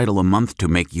one title a month to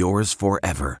make yours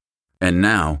forever. And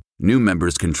now, new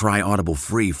members can try Audible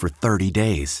free for 30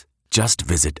 days. Just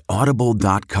visit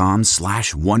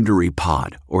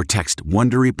audible.com/WonderyPod or text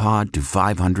WonderyPod to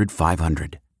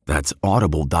 500-500. That's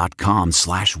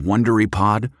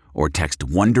audible.com/WonderyPod or text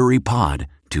WonderyPod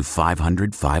to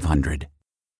 500-500.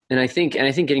 And I think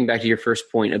getting back to your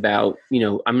first point about,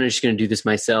 I'm just going to do this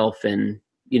myself. And,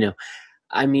 when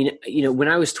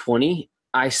I was 20,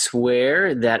 I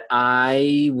swear that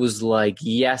I was like,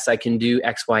 yes, I can do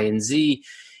X, Y, and Z.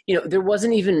 There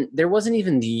wasn't even the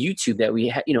YouTube that we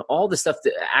had, all the stuff,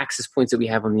 the access points that we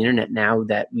have on the internet now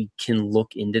that we can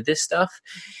look into this stuff.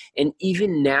 And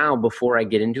even now, before I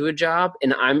get into a job,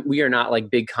 and we are not like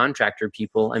big contractor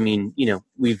people. I mean,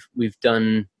 we've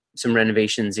done some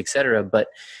renovations, et cetera, but,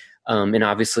 and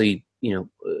obviously,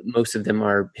 most of them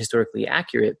are historically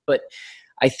accurate, but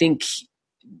I think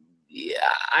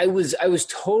I would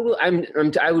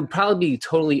probably be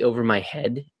totally over my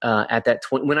head at that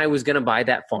when I was going to buy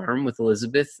that farm with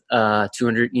Elizabeth,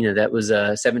 200, that was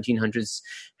a 1700s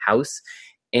house,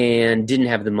 and didn't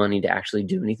have the money to actually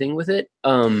do anything with it.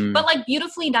 But like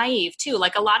beautifully naive too.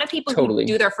 Like a lot of people who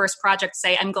do their first project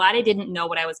say, I'm glad I didn't know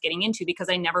what I was getting into because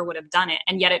I never would have done it.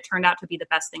 And yet it turned out to be the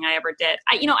best thing I ever did.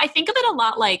 I think of it a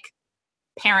lot like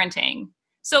parenting.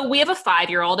 So we have a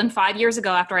 5-year-old, and 5 years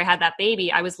ago after I had that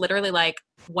baby, I was literally like,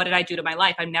 what did I do to my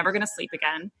life? I'm never going to sleep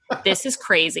again. This is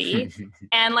crazy.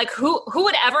 And like, who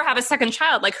would ever have a second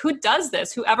child? Like, who does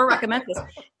this? Who ever recommends this?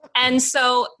 And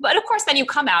so, but of course, then you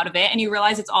come out of it and you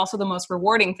realize it's also the most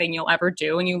rewarding thing you'll ever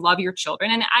do. And you love your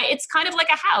children. And it's kind of like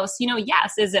a house,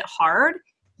 yes. Is it hard?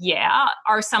 Yeah.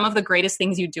 Are some of the greatest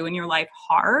things you do in your life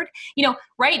hard?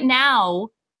 Right now,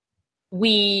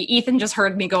 Ethan just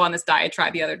heard me go on this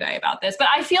diatribe the other day about this, but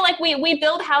I feel like we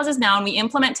build houses now and we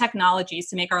implement technologies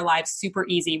to make our lives super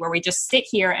easy, where we just sit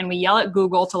here and we yell at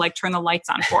Google to like turn the lights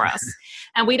on for us.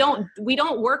 And we don't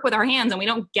work with our hands and we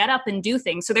don't get up and do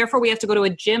things. So therefore we have to go to a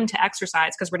gym to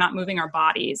exercise because we're not moving our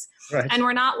bodies. Right. And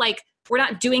we're not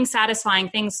doing satisfying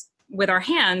things with our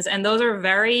hands. And those are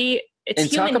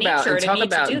it's human nature to need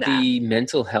to do that. The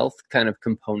mental health kind of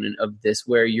component of this,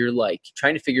 where you're like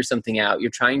trying to figure something out.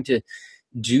 You're trying to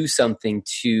do something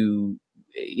to,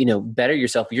 better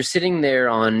yourself. You're sitting there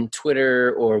on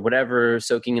Twitter or whatever,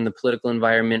 soaking in the political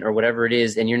environment or whatever it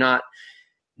is, and you're not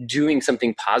doing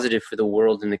something positive for the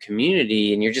world and the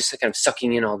community. And you're just kind of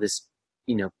sucking in all this,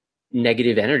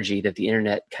 negative energy that the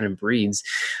internet kind of breeds.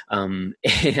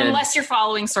 Unless you're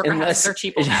following circle houses or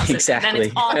cheapo houses, exactly. Then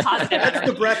it's all positive. That's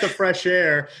the breath of fresh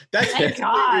air. Thank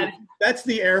God. That's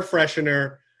the air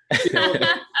freshener.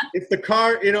 If the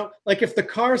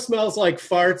car smells like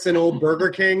farts in old Burger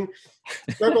King,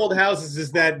 Circle Old Houses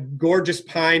is that gorgeous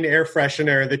pine air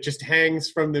freshener that just hangs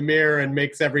from the mirror and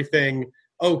makes everything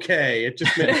okay. It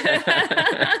just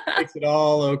makes it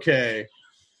all okay.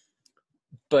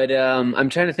 But I'm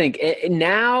trying to think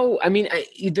now. I mean,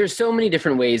 there's so many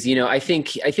different ways. I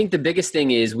think the biggest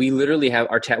thing is we literally have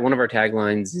one of our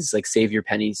taglines is like "Save your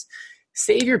pennies,"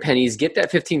 save your pennies, get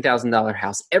that $15,000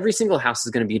 house. Every single house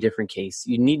is going to be a different case.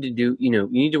 You need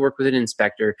to work with an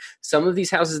inspector. Some of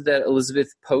these houses that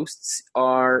Elizabeth posts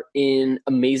are in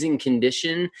amazing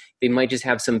condition. They might just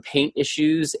have some paint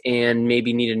issues and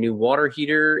maybe need a new water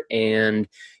heater and,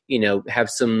 have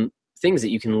some things that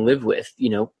you can live with,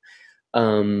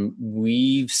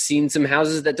 We've seen some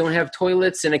houses that don't have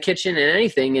toilets and a kitchen and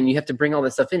anything, and you have to bring all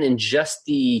that stuff in, and just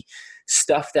the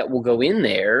stuff that will go in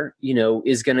there,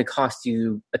 is going to cost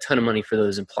you a ton of money for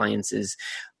those appliances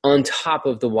on top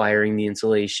of the wiring, the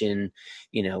insulation,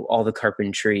 all the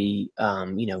carpentry,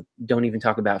 don't even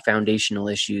talk about foundational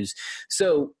issues.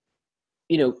 So,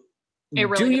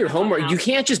 really do your homework. You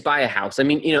can't just buy a house. I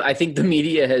mean, I think the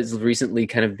media has recently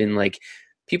kind of been like,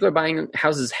 people are buying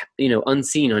houses,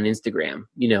 unseen on Instagram,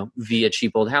 via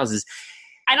cheap old houses.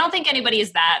 I don't think anybody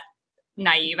is that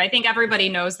naive. I think everybody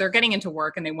knows they're getting into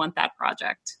work and they want that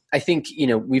project. I think,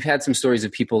 we've had some stories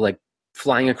of people like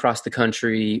flying across the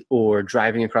country or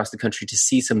driving across the country to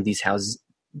see some of these houses.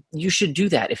 You should do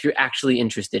that if you're actually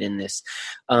interested in this,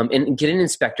 and get an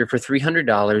inspector for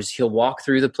 $300. He'll walk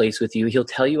through the place with you. He'll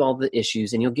tell you all the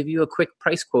issues, and he'll give you a quick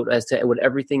price quote as to what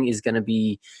everything is going to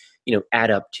be,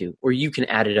 add up to, or you can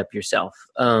add it up yourself.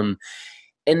 And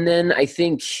then I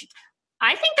think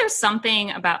there's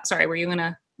something about, sorry,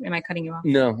 am I cutting you off?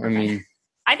 No, I mean,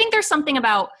 I think there's something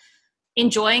about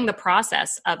enjoying the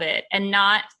process of it and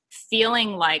not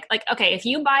feeling like, okay, if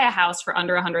you buy a house for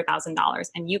under $100,000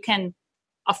 and you can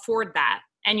afford that,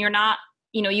 and you're not,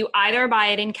 you either buy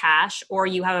it in cash or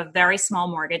you have a very small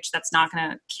mortgage that's not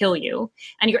going to kill you,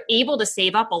 and you're able to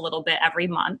save up a little bit every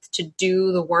month to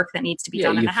do the work that needs to be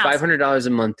done in the house. $500 a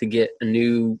month to get a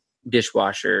new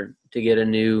dishwasher, to get a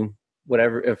new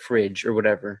a fridge or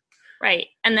whatever. Right.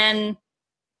 And then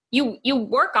you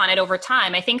work on it over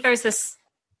time. I think there's this,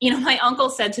 my uncle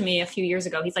said to me a few years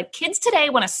ago, he's like, kids today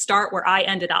want to start where I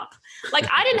ended up. Like,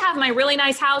 I didn't have my really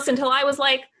nice house until I was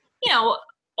like,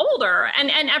 older,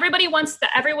 and everybody wants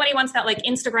that like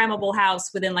Instagrammable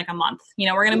house within like a month.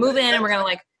 We're going to move in and we're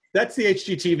going to that's the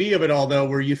HGTV of it all, though,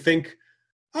 where you think,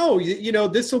 oh,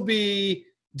 this will be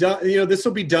done, this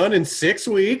will be done in 6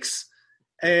 weeks.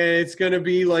 And it's going to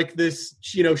be like this,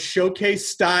 showcase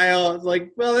style.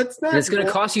 Like, well, it's not. And it's going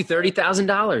to cost you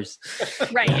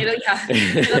 $30,000. Right.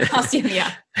 It'll cost you.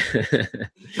 Yeah.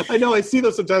 I know. I see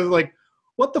those sometimes. Like,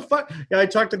 what the fuck? Yeah, I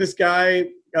talked to this guy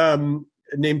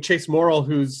named Chase Morrill,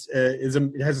 who's has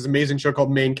this amazing show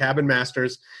called Maine Cabin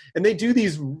Masters, and they do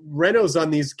these renos on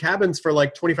these cabins for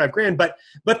like $25,000,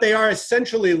 but they are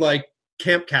essentially like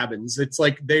camp cabins. It's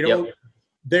like they don't. Yep.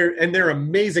 They're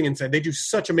amazing inside. They do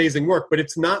such amazing work, but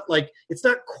it's not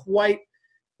quite,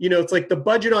 it's like the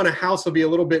budget on a house will be a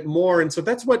little bit more. And so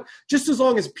that's what, just as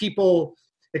long as people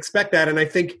expect that. And I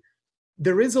think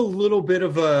there is a little bit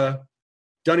of a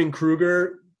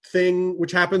Dunning-Kruger thing,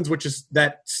 which happens, which is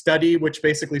that study, which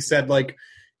basically said like,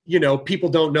 people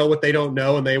don't know what they don't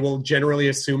know, and they will generally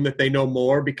assume that they know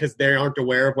more because they aren't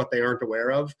aware of what they aren't aware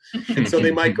of. And so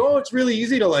they might go, oh, it's really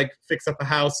easy to like fix up a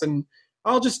house, and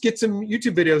I'll just get some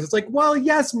YouTube videos. It's like, well,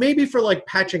 yes, maybe for like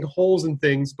patching holes and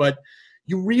things, but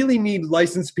you really need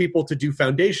licensed people to do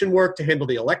foundation work, to handle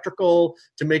the electrical,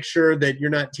 to make sure that you're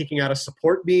not taking out a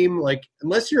support beam. Like,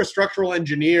 unless you're a structural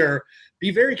engineer, be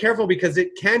very careful because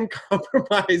it can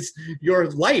compromise your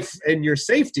life and your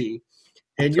safety.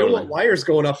 And you don't want wires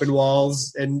going up in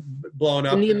walls and blowing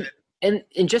up. And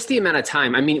just the amount of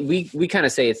time. I mean, we kind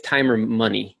of say it's time or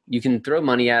money. You can throw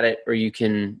money at it, or you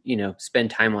can,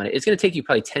 spend time on it. It's going to take you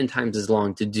probably 10 times as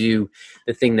long to do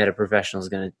the thing that a professional is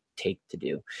going to take to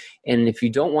do. And if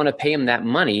you don't want to pay them that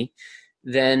money,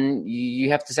 then you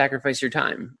have to sacrifice your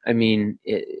time. I mean,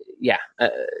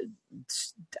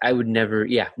 I would never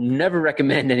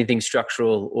recommend anything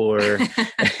structural or,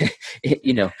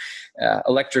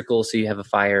 electrical. So you have a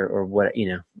fire or what,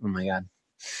 oh my God.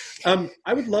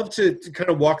 I would love to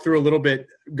kind of walk through a little bit,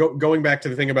 going back to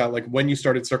the thing about like when you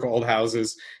started Circle Old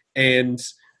Houses, and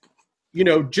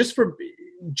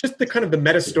just the kind of the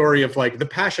meta story of like the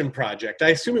passion project. I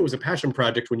assume it was a passion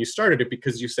project when you started it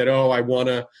because you said, "Oh, I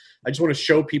just want to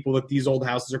show people that these old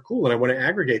houses are cool, and I want to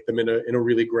aggregate them in a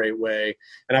really great way."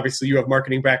 And obviously, you have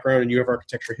marketing background and you have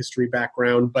architecture history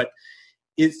background, but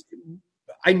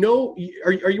are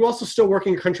you also still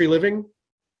working Country Living?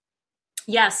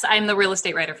 Yes, I'm the real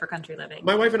estate writer for Country Living.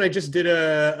 My wife and I just did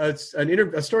a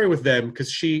story with them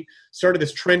because she started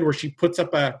this trend where she puts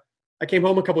up I came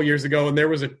home a couple years ago and there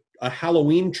was a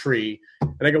Halloween tree.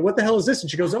 And I go, what the hell is this? And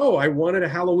she goes, oh, I wanted a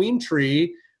Halloween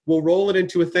tree. We'll roll it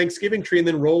into a Thanksgiving tree and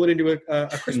then roll it into a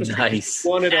Christmas tree. Nice.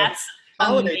 That's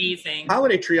amazing.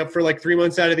 Holiday tree up for like 3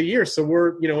 months out of the year. So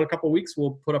we're, in a couple of weeks,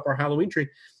 we'll put up our Halloween tree.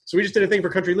 So we just did a thing for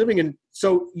Country Living. And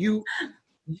so you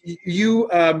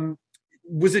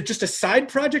was it just a side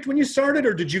project when you started,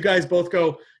 or did you guys both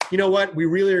go, you know what, we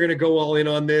really are going to go all in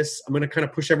on this. I'm going to kind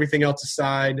of push everything else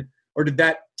aside. Or did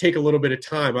that take a little bit of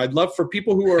time? I'd love for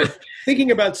people who are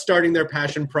thinking about starting their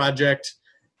passion project,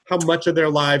 how much of their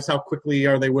lives, how quickly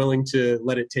are they willing to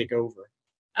let it take over?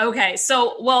 Okay.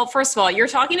 So, well, first of all, you're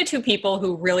talking to two people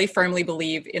who really firmly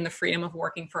believe in the freedom of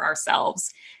working for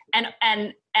ourselves. And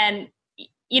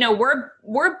you know,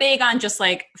 we're big on just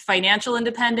like financial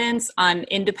independence, on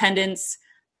independence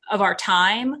of our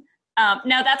time.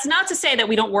 Now, that's not to say that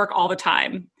we don't work all the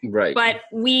time, right? But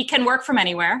we can work from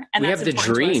anywhere, and we that's have the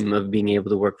dream of being able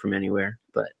to work from anywhere.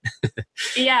 But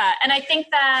yeah, and I think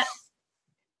that,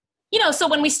 you know, so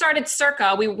when we started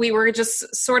Circa, we were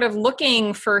just sort of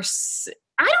looking for,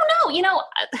 I don't know, you know,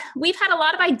 we've had a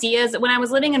lot of ideas. When I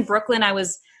was living in Brooklyn, I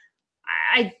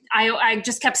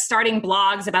just kept starting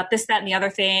blogs about this, that, and the other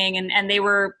thing, and they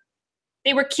were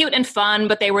cute and fun,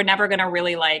 but they were never going to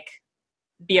really like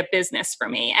be a business for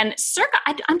me. And Circa,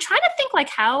 I'm trying to think like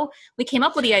how we came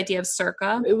up with the idea of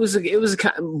Circa. It was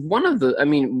one of the, I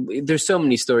mean, there's so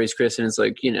many stories, Chris, and it's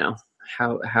like, you know,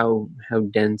 how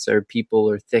dense are people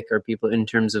or thick are people in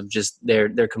terms of just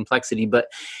their complexity. But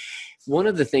one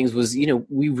of the things was, you know,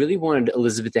 we really wanted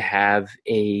Elizabeth to have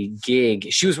a gig.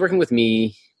 She was working with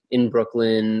me in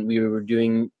Brooklyn. We were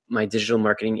doing my digital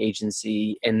marketing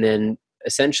agency, and then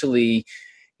essentially,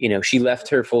 you know, she left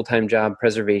her full-time job,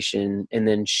 preservation, and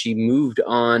then she moved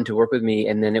on to work with me.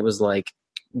 And then it was like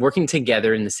working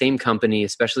together in the same company,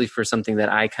 especially for something that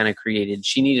I kind of created.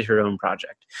 She needed her own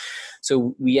project.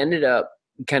 So we ended up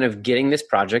kind of getting this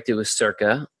project. It was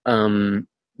Circa.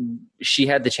 She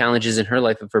had the challenges in her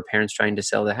life of her parents trying to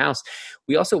sell the house.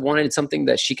 We also wanted something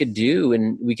that she could do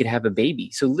and we could have a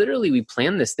baby. So literally we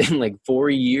planned this thing like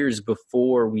 4 years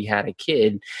before we had a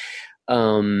kid.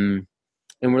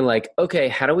 And we're like, okay,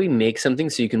 how do we make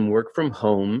something so you can work from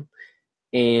home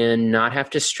and not have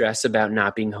to stress about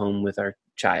not being home with our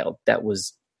child that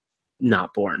was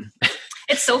not born?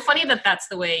 It's so funny that that's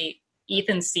the way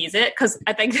Ethan sees it, because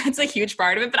I think that's a huge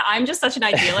part of it. But I'm just such an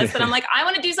idealist that I'm like, I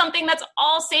want to do something that's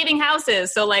all saving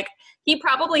houses. So like, he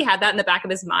probably had that in the back of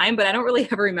his mind, but I don't really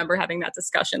ever remember having that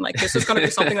discussion. Like, this is going to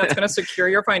be something that's going to secure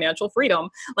your financial freedom.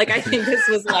 Like, I think this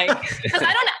was like, because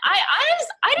I don't know.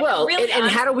 I didn't really.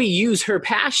 And how do we use her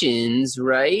passions,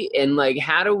 right? And like,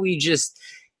 how do we just,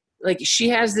 like, she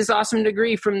has this awesome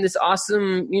degree from this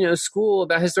awesome, you know, school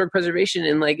about historic preservation.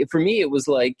 And like, for me, it was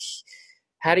like,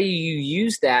 how do you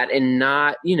use that and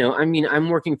not, you know, I mean, I'm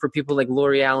working for people like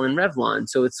L'Oreal and Revlon.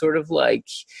 So it's sort of like,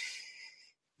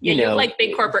 you know, like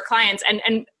big corporate clients.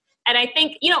 And I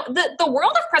think, you know, the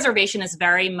world of preservation is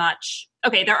very much,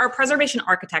 okay, there are preservation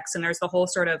architects and there's the whole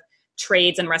sort of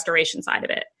trades and restoration side of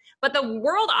it. But the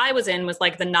world I was in was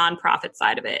like the nonprofit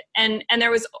side of it. And there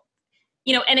was,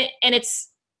 you know,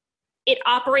 it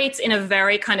operates in a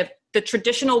very kind of, the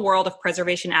traditional world of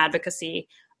preservation advocacy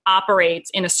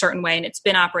operates in a certain way, and it's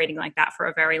been operating like that for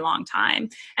a very long time.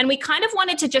 And we kind of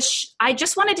wanted to I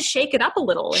just wanted to shake it up a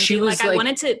little and be like, I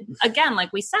wanted to, again,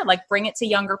 like we said, like bring it to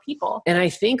younger people. And I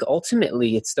think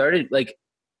ultimately it started like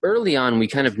early on, we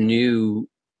kind of knew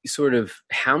sort of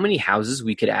how many houses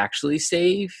we could actually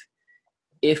save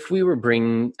if we were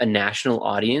bringing a national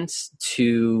audience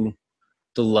to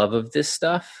the love of this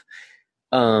stuff.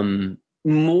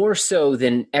 More so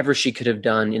than ever she could have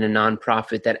done in a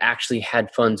nonprofit that actually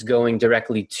had funds going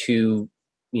directly to,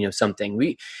 you know, something.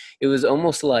 It was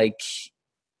almost like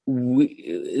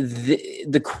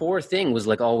the core thing was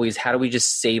like always, how do we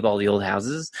just save all the old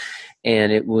houses?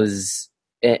 And it was,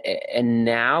 and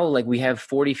now like we have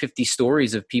 40, 50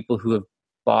 stories of people who have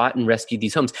bought and rescued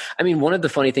these homes. I mean, one of the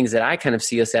funny things that I kind of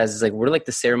see us as is like, we're like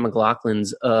the Sarah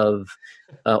McLachlans of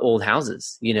old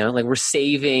houses, you know, like we're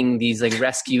saving these like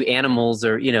rescue animals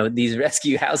or, you know, these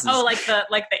rescue houses. Oh, like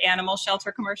the animal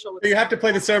shelter commercial. You have to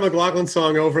play the Sarah McLachlan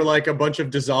song over like a bunch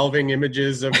of dissolving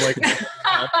images of like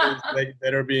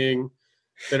that are being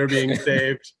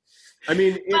saved. I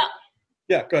mean,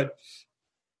 yeah, go ahead.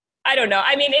 I don't know.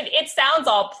 I mean, it sounds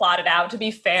all plotted out. To be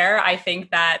fair, I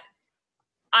think that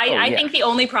I think the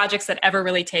only projects that ever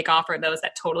really take off are those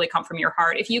that totally come from your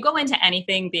heart. If you go into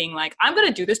anything being like, I'm going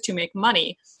to do this to make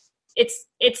money,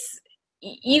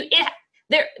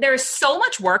 there's so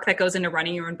much work that goes into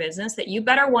running your own business that you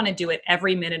better want to do it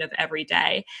every minute of every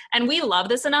day. And we love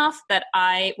this enough that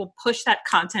I will push that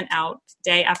content out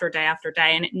day after day after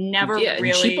day. And it never really.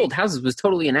 And Cheap Old Houses was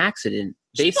totally an accident.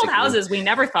 Cheap Old Houses we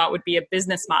never thought would be a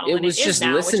business model. It was just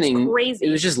listening. It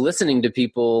was just listening to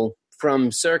people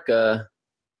from Circa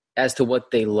as to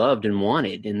what they loved and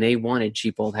wanted, and they wanted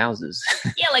cheap old houses.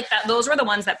 Yeah, like those were the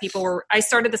ones that I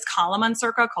started this column on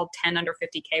Circa called 10 under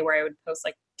 50K, where I would post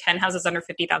like 10 houses under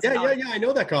 $50,000. Yeah. I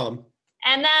know that column.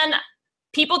 And then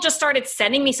people just started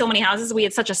sending me so many houses. We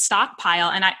had such a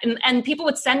stockpile, and people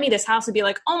would send me this house and be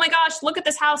like, "Oh my gosh, look at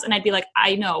this house!" And I'd be like,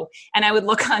 "I know." And I would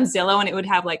look on Zillow, and it would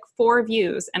have like 4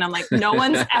 views, and I'm like, "No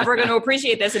one's ever going to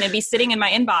appreciate this." And it'd be sitting in my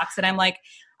inbox, and I'm like,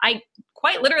 I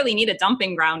quite literally need a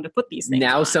dumping ground to put these things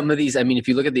now on. Some of these, I mean, if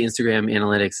you look at the Instagram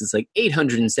analytics, it's like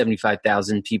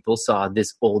 875,000 people saw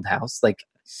this old house. Like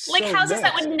houses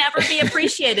that would never be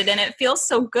appreciated. And it feels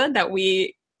so good that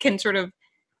we can sort of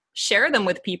share them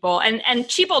with people. And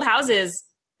Cheap Old Houses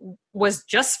was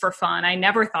just for fun. I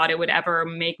never thought it would ever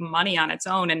make money on its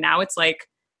own. And now it's like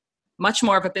much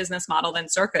more of a business model than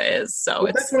Circa is. So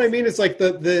that's what I mean. It's like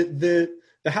the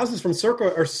houses from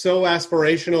Circa are so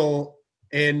aspirational,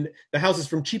 and the houses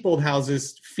from Cheap Old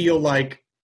Houses feel like,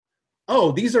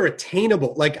 oh, these are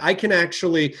attainable. Like I can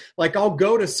actually, like I'll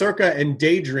go to Circa and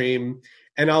daydream,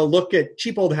 and I'll look at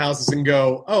Cheap Old Houses and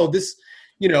go, oh, this,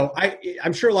 you know,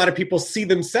 I'm sure a lot of people see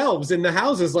themselves in the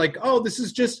houses like, oh, this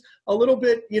is just a little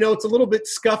bit, you know, it's a little bit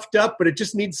scuffed up, but it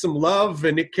just needs some love,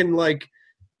 and it can, like,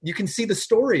 you can see the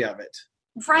story of it.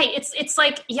 Right. It's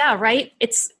like, yeah, right.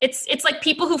 It's like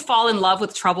people who fall in love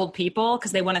with troubled people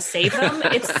because they want to save them.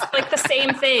 It's like the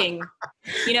same thing.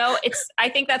 You know, I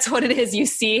think that's what it is. You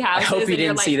see houses. I hope you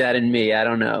didn't see that in me. I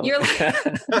don't know. You're like,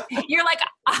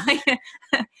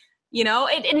 you know,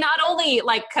 it not only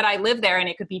like could I live there and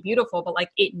it could be beautiful, but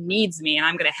like it needs me and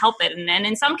I'm going to help it. And then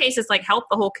in some cases, like help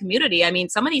the whole community. I mean,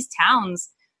 some of these towns,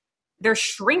 they're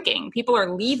shrinking. People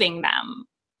are leaving them.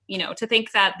 You know, to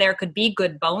think that there could be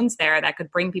good bones there that could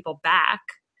bring people back.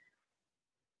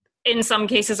 In some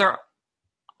cases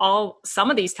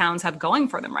some of these towns have going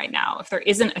for them right now. If there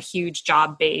isn't a huge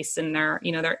job base and they're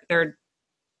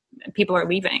people are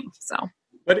leaving. So,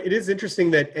 but it is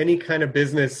interesting that any kind of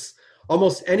business,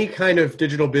 almost any kind of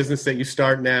digital business that you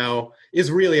start now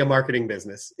is really a marketing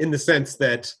business, in the sense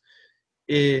that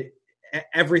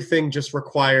everything just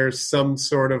requires some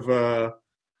sort of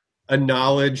a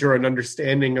knowledge or an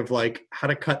understanding of like how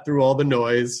to cut through all the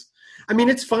noise. I mean,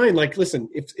 it's fine. Like, listen,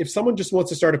 if someone just wants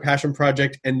to start a passion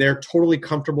project and they're totally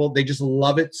comfortable, they just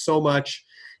love it so much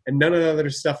and none of the other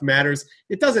stuff matters,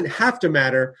 it doesn't have to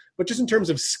matter. But just in terms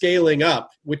of scaling up,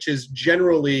 which is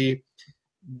generally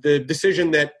the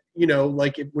decision that, you know,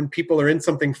 like when people are in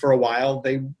something for a while,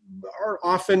 they are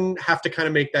often have to kind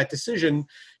of make that decision.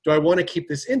 Do I want to keep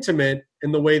this intimate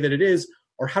in the way that it is,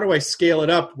 or how do I scale it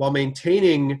up while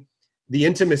maintaining the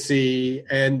intimacy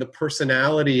and the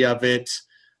personality of it,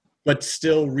 but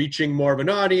still reaching more of an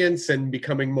audience and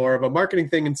becoming more of a marketing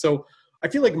thing? And so I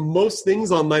feel like most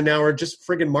things online now are just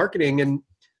friggin' marketing, and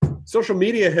social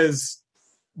media has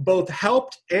both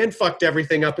helped and fucked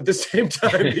everything up at the same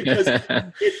time, because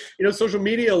social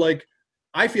media, like,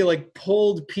 I feel like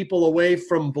pulled people away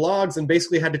from blogs and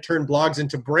basically had to turn blogs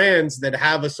into brands that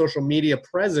have a social media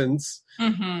presence.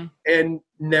 Mm-hmm. And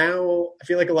now I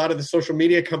feel like a lot of the social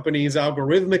media companies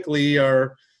algorithmically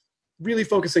are really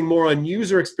focusing more on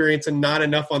user experience and not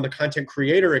enough on the content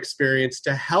creator experience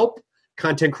to help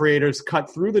content creators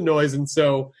cut through the noise. And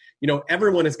so, you know,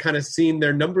 everyone has kind of seen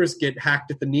their numbers get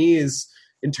hacked at the knees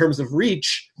in terms of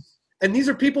reach. And these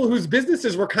are people whose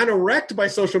businesses were kind of wrecked by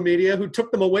social media, who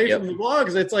took them away from the blogs.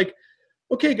 And it's like,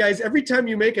 okay, guys, every time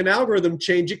you make an algorithm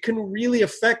change, it can really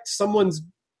affect someone's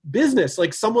business,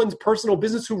 like someone's personal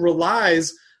business who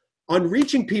relies on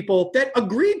reaching people that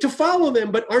agreed to follow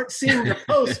them but aren't seeing their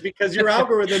posts because your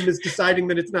algorithm is deciding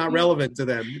that it's not relevant to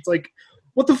them. It's like,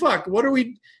 what the fuck? What are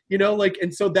we, you know, like,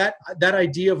 and so that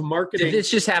idea of marketing. Did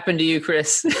this just happen to you,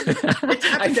 Chris? It's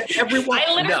happened to everyone.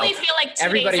 I literally feel like 2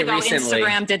 days ago recently,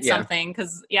 Instagram did something,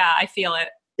 because I feel it.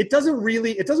 It doesn't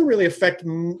really affect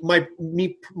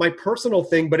my personal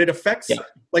thing, but it affects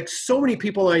like so many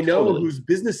people I know whose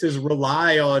businesses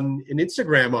rely on an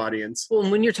Instagram audience. Well,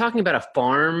 and when you're talking about a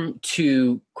farm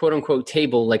to quote unquote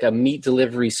table, like a meat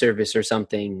delivery service or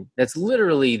something, that's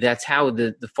how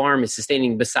the farm is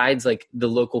sustaining, besides like the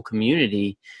local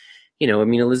community. You know, I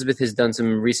mean, Elizabeth has done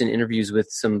some recent interviews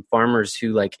with some farmers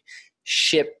who like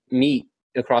ship meat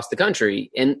across the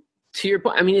country. And to your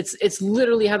point, I mean, it's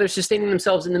literally how they're sustaining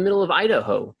themselves in the middle of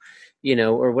Idaho, you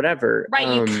know, or whatever. Right.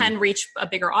 You can reach a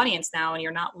bigger audience now, and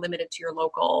you're not limited to your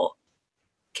local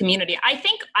community. I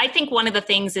think one of the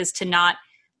things is to not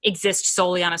exist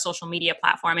solely on a social media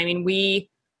platform. I mean, we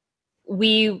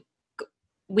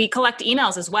collect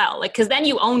emails as well, like, because then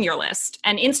you own your list,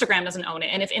 and Instagram doesn't own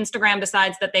it. And if Instagram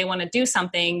decides that they want to do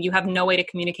something, you have no way to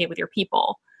communicate with your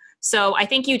people. So I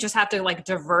think you just have to like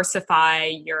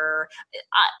diversify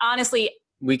honestly,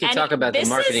 We could talk about the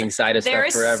marketing side of stuff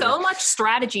forever. There is so much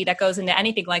strategy that goes into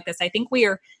anything like this. I think we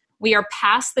are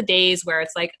past the days where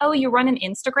it's like, oh, you run an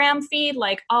Instagram feed,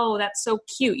 like, oh, that's so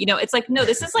cute. You know, it's like, no,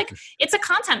 this is like, it's a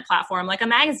content platform, like a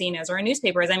magazine is or a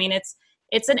newspaper is. I mean,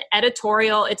 it's an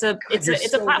editorial, it's a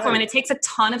platform, right. And it takes a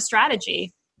ton of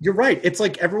strategy. You're right. It's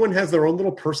like everyone has their own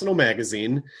little personal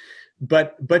magazine,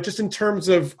 but just in terms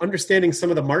of understanding some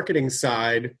of the marketing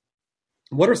side,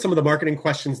 what are some of the marketing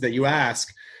questions that you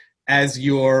ask as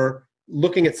you're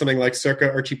looking at something like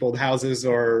Circa or Cheap Old Houses,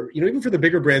 or, you know, even for the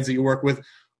bigger brands that you work with?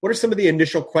 What are some of the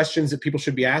initial questions that people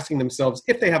should be asking themselves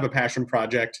if they have a passion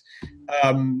project,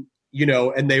 you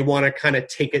know, and they want to kind of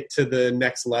take it to the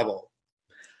next level?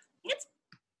 It's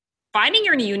finding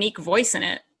your unique voice in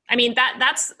it. I mean,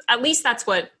 that's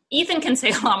what Ethan can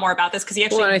say a lot more about this because he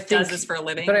actually does this for a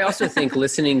living. But I also think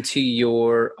listening to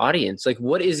your audience, like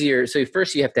what is so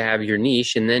first you have to have your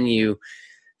niche, and then you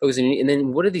focus on, and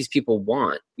then what do these people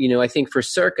want? You know, I think for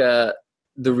Circa,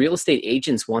 the real estate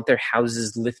agents want their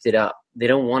houses lifted up. They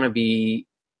don't want to be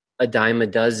a dime a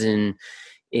dozen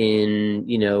in,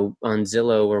 you know, on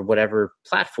Zillow or whatever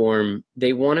platform.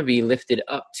 They want to be lifted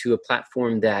up to a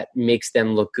platform that makes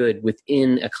them look good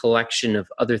within a collection of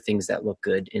other things that look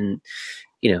good. And,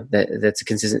 you know, that's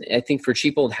consistent. I think for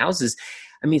Cheap Old Houses,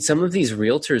 I mean, some of these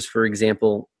realtors, for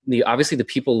example, obviously the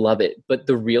people love it, but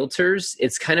the realtors,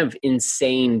 it's kind of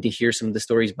insane to hear some of the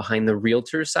stories behind the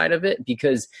realtor side of it,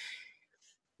 because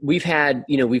we've had,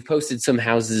 you know, we've posted some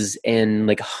houses and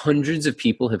like hundreds of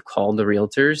people have called the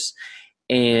realtors,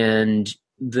 and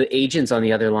the agents on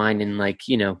the other line in, like,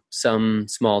 you know, some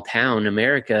small town,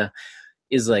 America,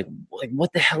 is like,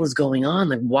 what the hell is going on?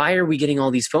 Like, why are we getting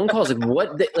all these phone calls?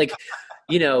 Like, like,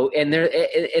 you know, and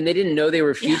they didn't know they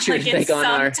were featured like in on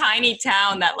some our tiny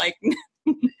town that like,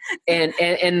 and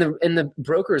the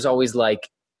broker's always like,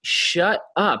 shut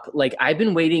up. Like, I've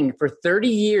been waiting for 30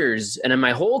 years and in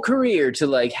my whole career to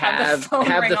like have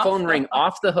the phone ring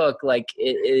off the hook. Like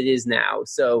it is now.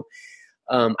 So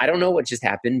I don't know what just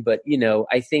happened, but, you know,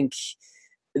 I think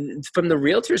from the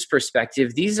realtor's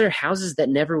perspective, these are houses that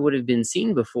never would have been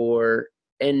seen before.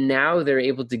 And now they're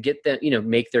able to get them, you know,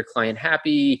 make their client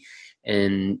happy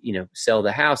and, you know, sell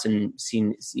the house, and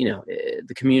see, you know,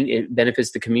 the community, it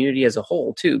benefits the community as a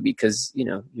whole too, because, you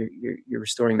know, you're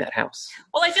restoring that house.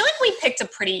 Well, I feel like we picked a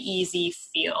pretty easy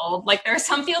field. Like there are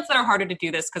some fields that are harder to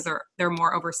do this because they're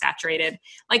more oversaturated.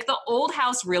 Like the old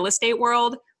house real estate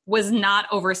world was not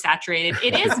oversaturated.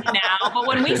 It is now, but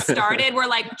when we started, we're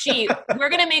like, gee, we're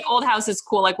going to make old houses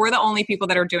cool. Like we're the only people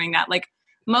that are doing that. Like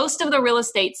most of the real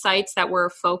estate sites that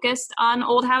were focused on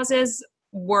old houses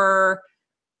were,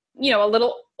 you know, a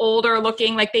little older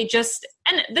looking. Like they just,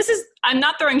 and this is, I'm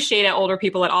not throwing shade at older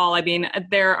people at all. I mean,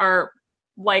 there are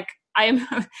like,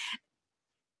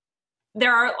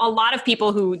 there are a lot of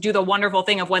people who do the wonderful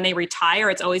thing of when they retire,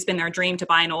 it's always been their dream to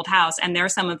buy an old house. And they're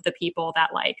some of the people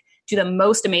that like do the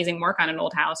most amazing work on an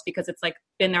old house because it's like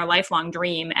been their lifelong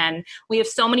dream. And we have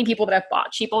so many people that have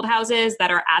bought cheap old houses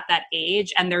that are at that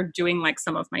age, and they're doing like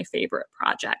some of my favorite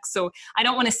projects. So I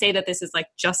don't want to say that this is like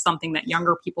just something that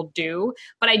younger people do,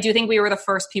 but I do think we were the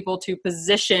first people to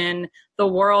position the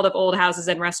world of old houses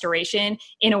and restoration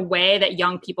in a way that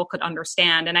young people could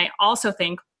understand. And I also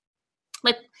think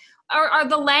like, are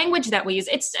the language that we use,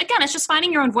 it's just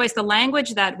finding your own voice. The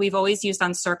language that we've always used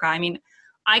on Circa. I mean,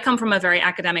 I come from a very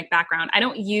academic background. I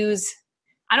don't use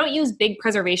big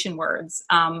preservation words.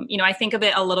 You know, I think of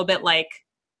it a little bit like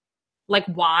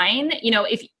wine. You know,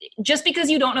 if just because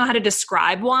you don't know how to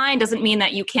describe wine doesn't mean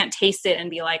that you can't taste it and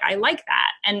be like, I like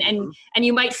that. And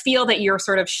you might feel that you're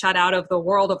sort of shut out of the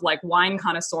world of like wine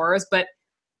connoisseurs, but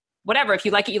whatever, if you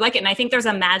like it, you like it. And I think there's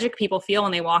a magic people feel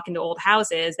when they walk into old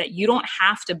houses that you don't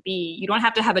have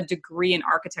to have a degree in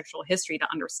architectural history to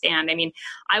understand. I mean,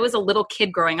 I was a little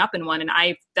kid growing up in one, and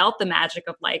I felt the magic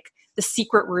of like the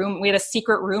secret room. We had a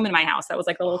secret room in my house that was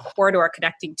like a little corridor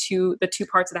connecting to the two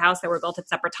parts of the house that were built at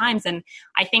separate times. And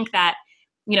I think that,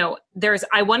 you know,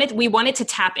 we wanted to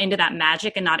tap into that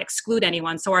magic and not exclude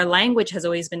anyone. So our language has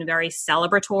always been very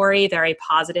celebratory, very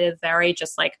positive, very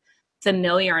just like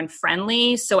familiar and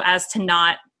friendly, so as to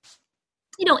not,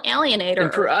 you know, alienate or.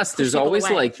 And for us, there's always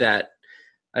away. Like that,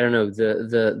 I don't know,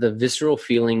 the visceral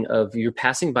feeling of you're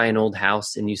passing by an old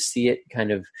house and you see it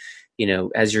kind of, you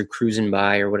know, as you're cruising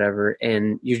by or whatever,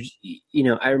 and you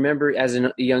know, I remember as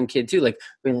a young kid too, like,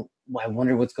 well, I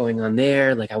wonder what's going on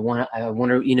there. Like I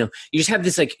wonder, you know, you just have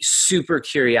this like super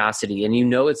curiosity, and you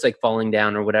know it's like falling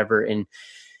down or whatever, and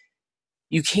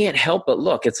you can't help but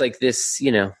look. It's like this,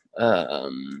 you know.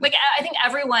 Like I think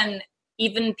everyone,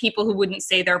 even people who wouldn't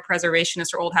say they're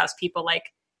preservationists or old house people, like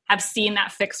have seen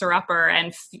that fixer upper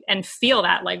and feel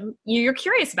that like you're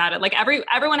curious about it. Like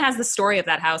everyone has the story of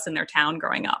that house in their town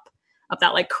growing up, of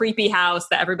that like creepy house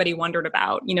that everybody wondered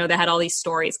about, that had all these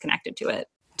stories connected to it.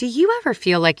 Do you ever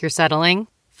feel like you're settling?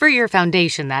 For your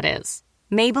foundation, that is.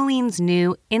 Maybelline's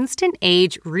new Instant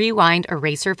Age Rewind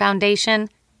Eraser Foundation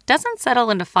doesn't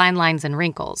settle into fine lines and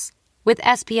wrinkles. With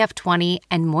SPF 20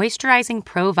 and moisturizing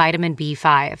Pro Vitamin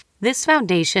B5, this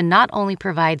foundation not only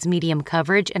provides medium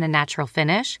coverage and a natural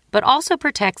finish, but also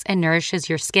protects and nourishes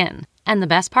your skin. And the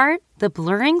best part? The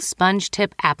blurring sponge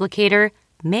tip applicator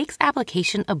makes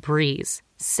application a breeze.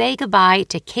 Say goodbye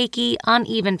to cakey,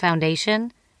 uneven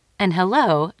foundation and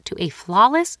hello to a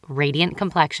flawless, radiant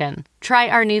complexion. Try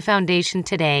our new foundation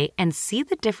today and see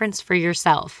the difference for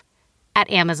yourself at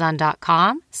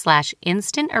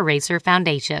Amazon.com/Instant Eraser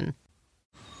Foundation.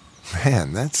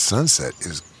 Man, that sunset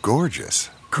is gorgeous.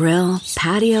 Grill,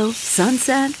 patio,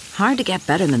 sunset. Hard to get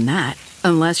better than that.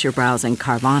 Unless you're browsing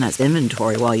Carvana's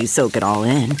inventory while you soak it all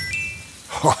in.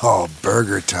 Oh,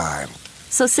 burger time.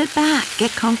 So sit back,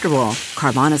 get comfortable.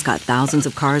 Carvana's got thousands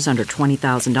of cars under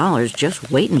 $20,000 just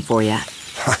waiting for you.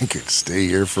 I could stay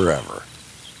here forever.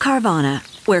 Carvana,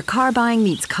 where car buying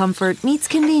meets comfort meets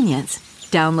convenience.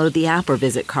 Download the app or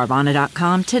visit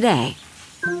Carvana.com today.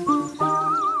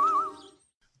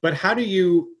 But how do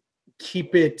you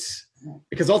keep it,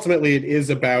 because ultimately it is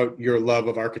about your love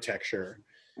of architecture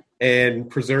and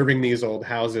preserving these old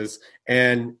houses.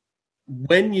 And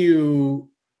when you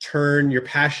turn your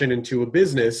passion into a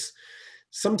business,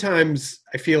 sometimes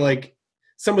I feel like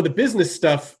some of the business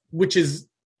stuff, which is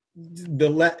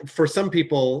for some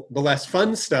people, the less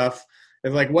fun stuff,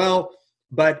 is like, well,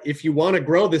 but if you want to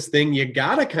grow this thing, you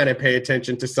got to kind of pay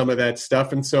attention to some of that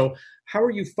stuff. And so how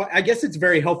are you, I guess it's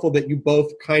very helpful that you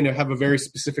both kind of have a very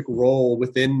specific role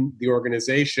within the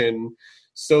organization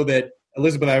so that,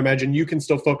 Elizabeth, I imagine you can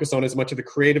still focus on as much of the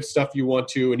creative stuff you want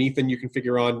to, and Ethan, you can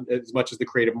figure on as much as the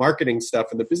creative marketing stuff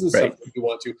and the business stuff that you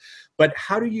want to. But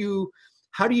how do you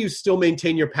still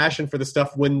maintain your passion for the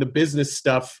stuff when the business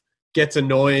stuff gets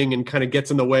annoying and kind of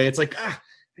gets in the way? It's like, I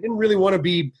didn't really want to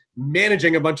be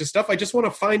managing a bunch of stuff. I just want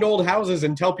to find old houses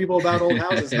and tell people about old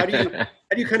houses. How do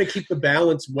you kind of keep the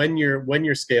balance when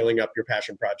you're scaling up your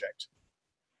passion project?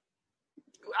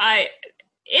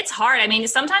 It's hard. I mean,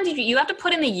 sometimes you have to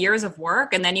put in the years of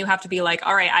work and then you have to be like,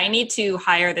 all right, I need to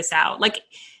hire this out. Like,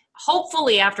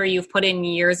 hopefully after you've put in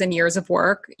years and years of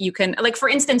work, you can, like, for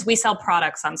instance, we sell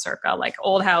products on Circa, like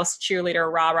Old House,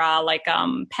 Cheerleader, Rah-Rah, like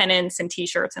pennants and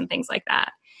t-shirts and things like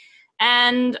that.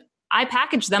 And I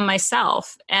package them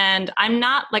myself, and I'm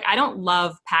not like, I don't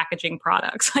love packaging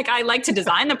products. Like, I like to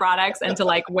design the products and to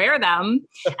like wear them.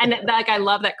 And like, I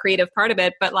love that creative part of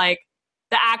it, but like,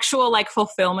 the actual like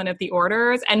fulfillment of the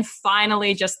orders. And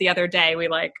finally, just the other day,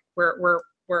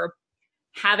 we're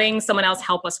having someone else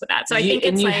help us with that. So I think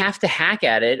it's like, have to hack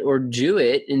at it or do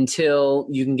it until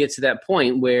you can get to that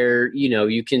point where,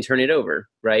 you can turn it over.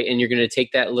 Right. And you're going to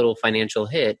take that little financial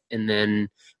hit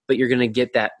but you're going to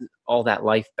get all that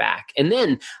life back. And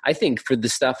then I think for the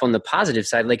stuff on the positive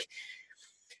side, like,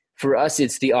 for us,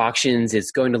 it's the auctions,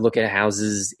 it's going to look at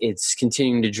houses, it's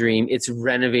continuing to dream, it's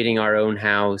renovating our own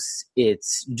house,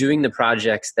 it's doing the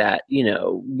projects that,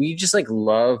 we just like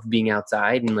love being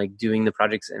outside and like doing the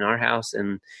projects in our house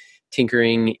and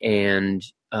tinkering. And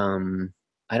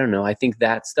I don't know, I think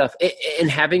that stuff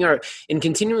and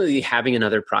continually having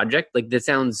another project, like that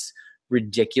sounds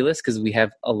ridiculous because we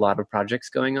have a lot of projects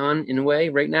going on in a way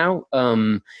right now.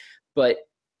 But,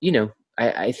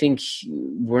 I think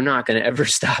we're not going to ever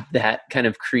stop that kind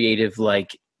of creative,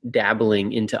 like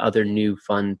dabbling into other new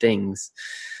fun things.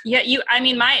 Yeah.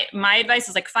 My advice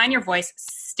is like, find your voice,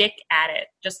 stick at it.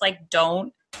 Just like,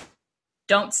 don't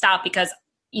stop, because,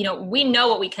 we know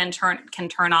what we can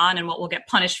turn on and what we'll get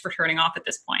punished for turning off at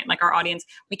this point. Like, our audience,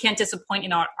 we can't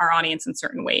disappoint our audience in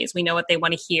certain ways. We know what they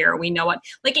want to hear. We know what,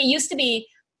 like, it used to be,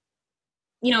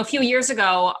 a few years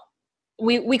ago,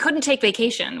 we couldn't take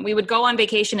vacation. We would go on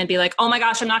vacation and be like, oh my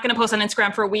gosh, I'm not going to post on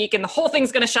Instagram for a week and the whole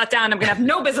thing's going to shut down. I'm going to have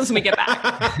no business when we get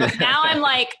back. Now I'm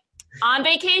like, on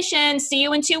vacation, see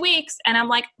you in 2 weeks. And I'm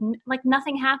like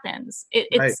nothing happens.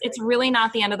 It's really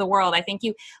not the end of the world. I think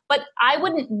but I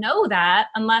wouldn't know that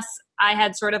unless I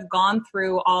had sort of gone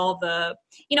through all the,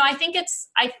 I think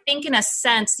in a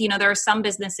sense, there are some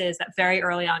businesses that very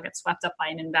early on get swept up by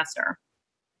an investor.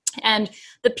 And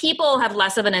the people have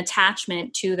less of an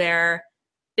attachment to their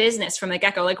business from the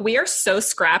get-go. Like, we are so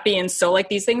scrappy and so like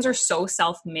these things are so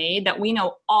self-made that we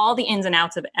know all the ins and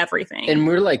outs of everything. And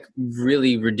we're like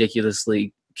really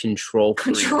ridiculously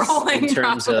controlling in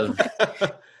terms of,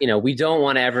 we don't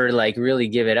want to ever like really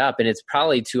give it up, and it's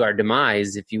probably to our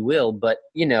demise, if you will. But,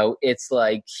 it's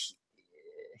like,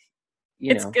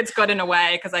 it's good in a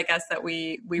way, because I guess that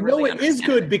we really No, it is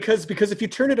good because if you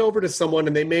turn it over to someone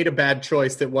and they made a bad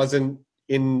choice that wasn't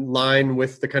in line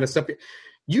with the kind of stuff,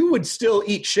 you would still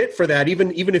eat shit for that,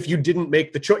 even if you didn't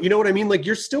make the choice. You know what I mean? Like,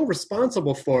 you're still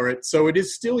responsible for it. So it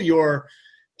is still your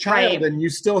child, and you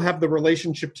still have the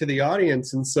relationship to the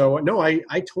audience. And so, no, I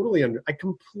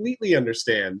completely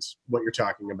understand what you're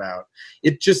talking about.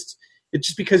 It's just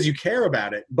because you care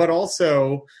about it. But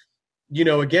also,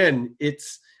 again,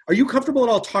 are you comfortable at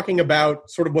all talking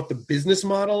about sort of what the business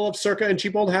model of Circa and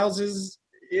Cheap Old Houses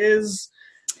is?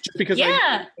 Just because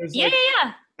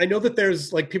I know that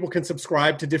there's like, people can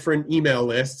subscribe to different email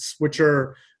lists, which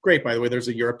are great, by the way. There's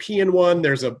a European one.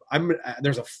 There's a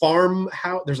farm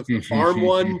house. There's a farm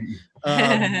one.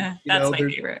 That's my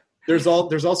favorite. There's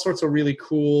all sorts of really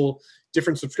cool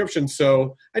different subscriptions.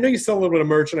 So I know you sell a little bit of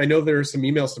merch, and I know there's some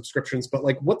email subscriptions, but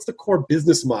like, what's the core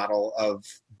business model of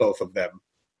both of them?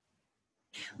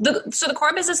 So the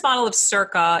core business model of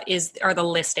Circa are the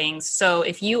listings. So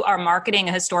if you are marketing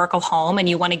a historical home and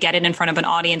you want to get it in front of an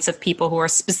audience of people who are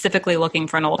specifically looking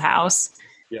for an old house,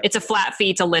 it's a flat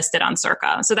fee to list it on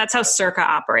Circa. So that's how Circa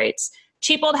operates.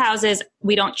 Cheap Old Houses,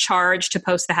 we don't charge to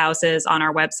post the houses on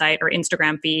our website or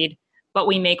Instagram feed, but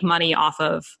we make money off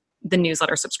of the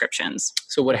newsletter subscriptions.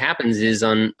 So what happens is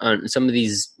on some of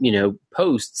these,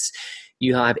 posts,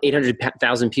 you have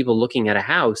 800,000 people looking at a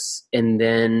house, and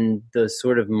then the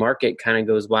sort of market kind of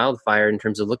goes wildfire in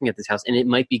terms of looking at this house, and it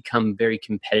might become very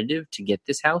competitive to get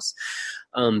this house.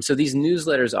 So these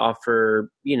newsletters offer,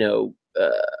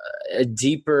 a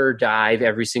deeper dive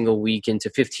every single week into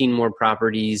 15 more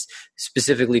properties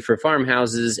specifically for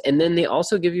farmhouses. And then they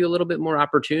also give you a little bit more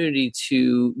opportunity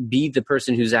to be the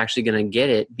person who's actually going to get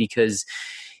it, because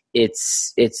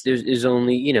there's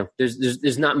only,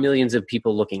 there's not millions of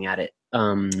people looking at it.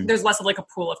 There's less of like a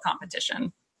pool of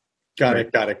competition. Got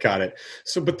it.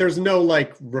 So, but there's no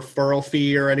like referral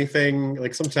fee or anything,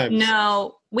 like sometimes.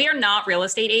 No, we are not real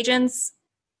estate agents.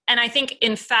 And I think,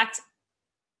 in fact,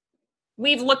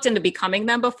 we've looked into becoming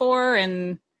them before,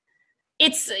 and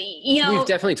it's, we've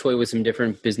definitely toyed with some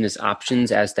different business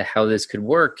options as to how this could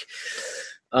work.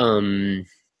 I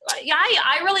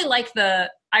really like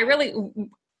I really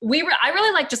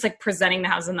like just like presenting the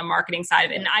house and the marketing side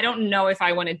of it. And I don't know if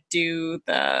I want to do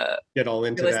the get all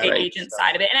into real estate agent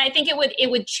side of it. And I think it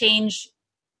would change.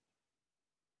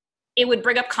 It would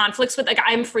bring up conflicts with, like,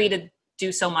 I'm free to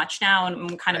do so much now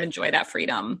and kind of enjoy that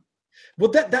freedom.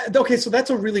 Well, okay. So that's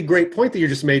a really great point that you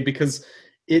just made, because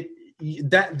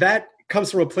that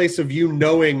comes from a place of you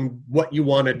knowing what you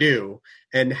want to do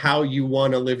and how you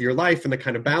want to live your life and the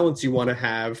kind of balance you want to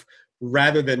have,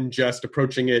 rather than just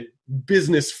approaching it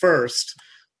business first.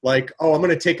 Like, I'm going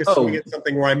to take a swing at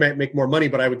something where I might make more money,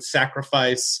 but I would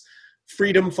sacrifice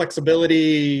freedom,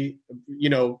 flexibility,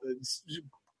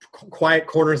 quiet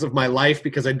corners of my life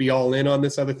because I'd be all in on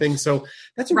this other thing. So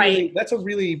that's a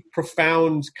really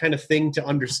profound kind of thing to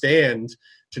understand,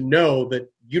 to know that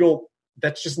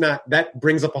that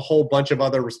brings up a whole bunch of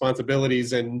other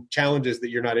responsibilities and challenges that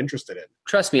you're not interested in.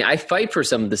 Trust me, I fight for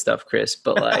some of the stuff, Chris,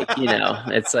 but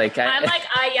it's like,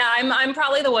 I'm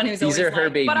probably the one who's these always are her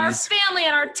babies. But our family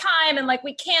and our time, and like,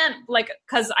 we can't, like,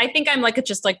 cause I think I'm like,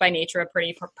 just like by nature, a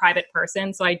pretty private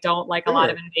person. So I don't like a lot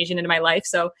of invasion into my life.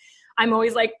 So I'm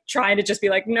always like trying to just be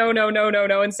like, no,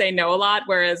 and say no a lot.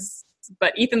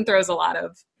 But Ethan throws a lot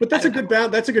of. But that's a good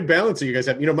balance. That's a good balance that you guys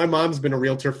have. My mom's been a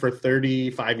realtor for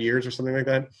 35 years or something like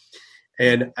that,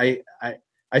 and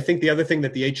I think the other thing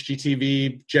that the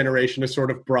HGTV generation has sort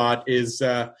of brought is,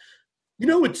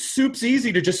 it's soup's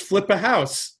easy to just flip a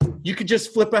house. You could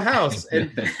just flip a house,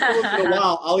 and once in a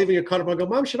while, I'll even get caught up and go,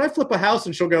 "Mom, should I flip a house?"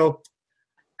 And she'll go,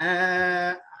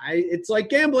 "It's like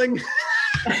gambling."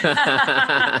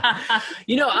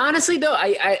 Honestly though,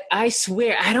 I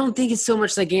swear, I don't think it's so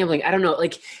much like gambling. I don't know.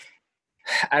 Like,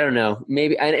 I don't know,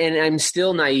 maybe. And I'm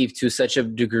still naive to such a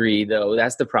degree though.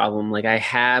 That's the problem. Like,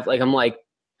 I'm like,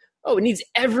 it needs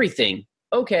everything.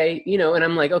 Okay. And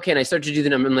I'm like, okay. And I start to do the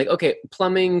number. I'm like, okay,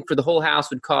 plumbing for the whole house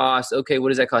would cost, okay, what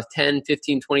does that cost? 10,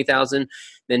 15, 20,000.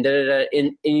 Then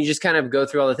and you just kind of go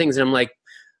through all the things. And I'm like,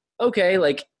 okay,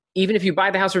 like, even if you buy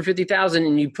the house for 50,000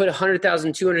 and you put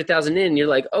 100,000, 200,000 in, you're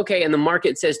like, okay. And the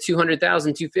market says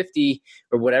 200,000, 250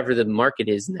 or whatever the market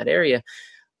is in that area.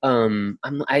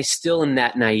 I still am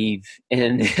that naive.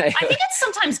 And I think it's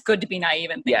sometimes good to be naive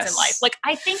in things in life. Like,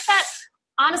 I think that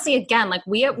honestly, again, like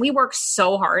we work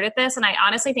so hard at this. And I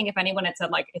honestly think if anyone had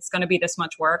said like, it's going to be this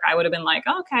much work, I would have been like,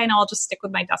 okay, no, I'll just stick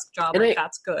with my desk job. Like,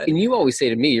 that's good. And you always say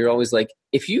to me, you're always like,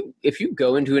 if you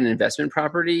go into an investment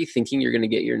property thinking you're going to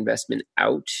get your investment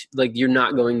out, like you're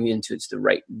not going into it for the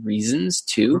right reasons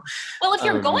too. Well, if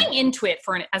you're going into it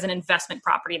as an investment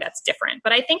property, that's different.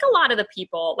 But I think a lot of the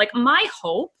people, like my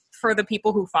hope for the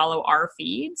people who follow our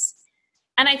feeds,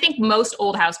 and I think most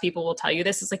old house people will tell you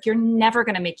this, is like, you're never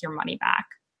going to make your money back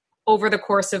over the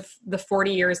course of the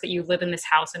 40 years that you live in this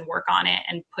house and work on it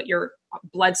and put your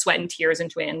blood, sweat, and tears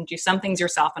into it and do some things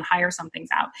yourself and hire some things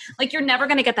out. Like, you're never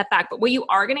going to get that back. But what you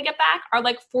are going to get back are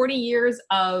like 40 years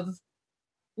of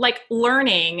like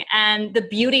learning and the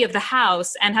beauty of the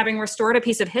house and having restored a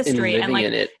piece of history and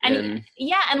like, and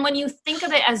yeah. And when you think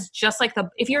of it as just like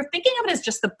if you're thinking of it as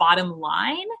just the bottom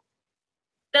line,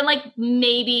 then like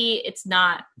maybe it's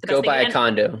not the best go thing. buy a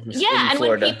condo. Yeah. And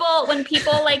Florida. when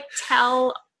people like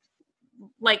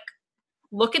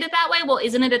look at it that way, well,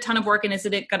 isn't it a ton of work and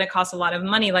isn't it going to cost a lot of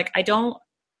money? Like, I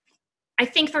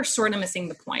think they're sort of missing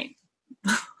the point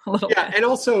a little bit. And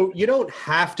also you don't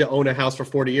have to own a house for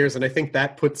 40 years. And I think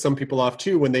that puts some people off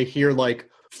too, when they hear like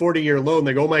 40-year loan,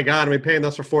 they go, oh my God, am I paying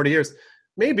this for 40 years?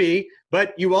 Maybe,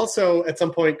 but you also at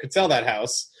some point could sell that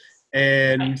house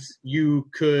and you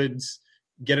could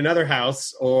get another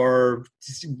house or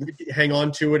hang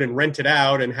on to it and rent it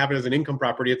out and have it as an income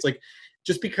property. It's like,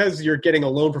 just because you're getting a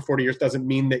loan for 40 years doesn't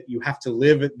mean that you have to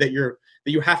live in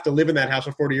that house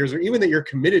for 40 years, or even that you're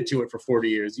committed to it for 40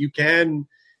 years. You can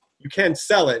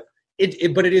sell it.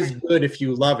 But it is good if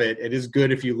you love it. It is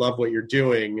good if you love what you're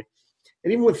doing.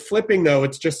 And even with flipping though,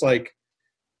 it's just like,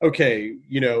 okay,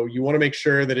 you want to make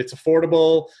sure that it's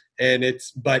affordable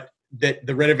but that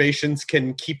the renovations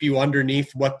can keep you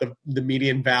underneath what the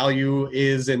median value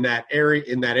is in that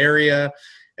area.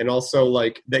 And also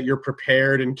like that you're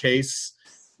prepared in case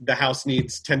the house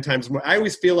needs 10 times more. I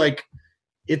always feel like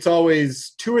it's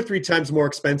always 2 or 3 times more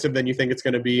expensive than you think it's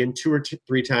going to be and 2 or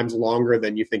 3 times longer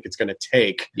than you think it's going to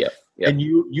take. Yep. And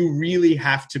you really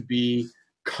have to be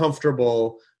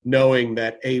comfortable knowing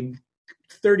that a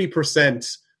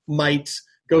 30% might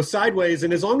go sideways.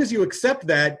 And as long as you accept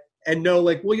that and know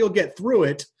like, well, you'll get through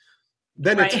it,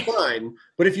 then it's fine.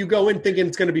 But if you go in thinking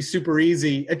it's going to be super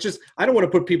easy, I don't want to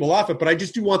put people off it, but I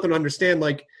just do want them to understand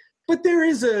like, but there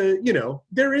is a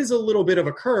little bit of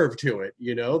a curve to it.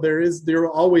 They're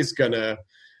always gonna,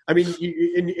 I mean,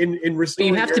 in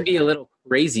restoring, you have to be a little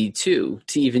crazy too,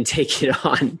 to even take it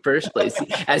on first place,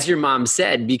 as your mom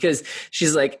said, because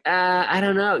she's like, I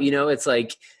don't know, it's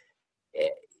like,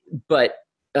 but,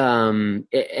 and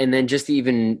then just to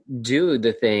even do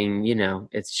the thing,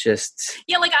 it's just.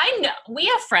 Yeah. Like I know we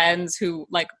have friends who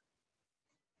like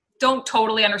don't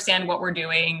totally understand what we're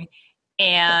doing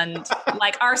and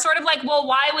like are sort of like, well,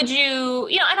 why would you,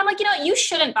 and I'm like, you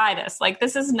shouldn't buy this. Like,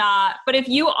 this is not, but if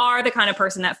you are the kind of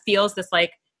person that feels this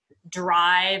like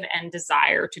drive and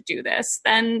desire to do this,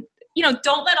 then,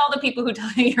 don't let all the people who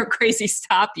tell you you're crazy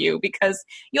stop you, because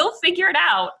you'll figure it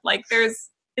out. Like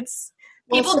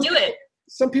people do it.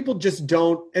 Some people just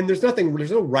don't, and there's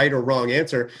no right or wrong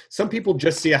answer. Some people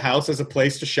just see a house as a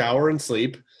place to shower and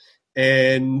sleep,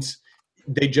 and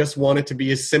they just want it to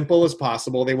be as simple as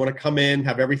possible. They want to come in,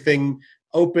 have everything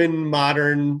open,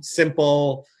 modern,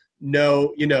 simple,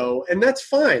 and that's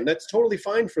fine. That's totally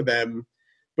fine for them.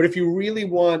 But if you really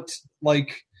want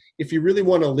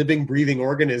a living, breathing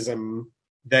organism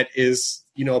that is,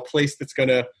 a place that's going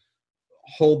to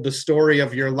hold the story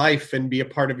of your life and be a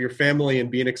part of your family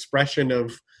and be an expression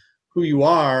of who you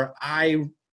are, I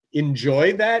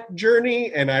enjoy that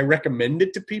journey and I recommend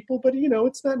it to people, but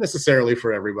it's not necessarily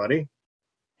for everybody.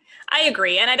 I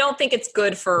agree. And I don't think it's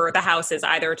good for the houses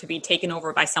either to be taken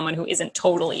over by someone who isn't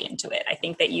totally into it. I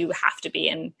think that you have to be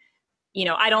in,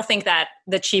 I don't think that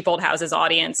the Cheap Old Houses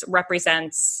audience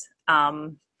represents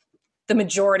the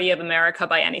majority of America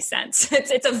by any sense.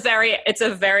 It's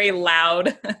a very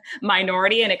loud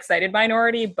minority and excited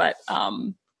minority, but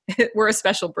we're a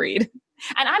special breed.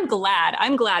 And I'm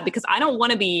glad because I don't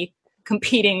want to be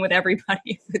competing with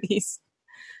everybody for these.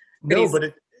 No,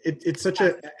 but it's such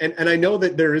and I know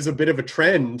that there is a bit of a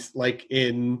trend, like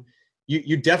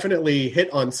you definitely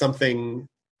hit on something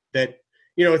that,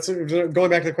 it's going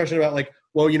back to the question about like,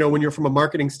 well, when you're from a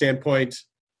marketing standpoint,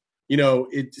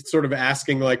 it's sort of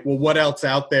asking like, well, what else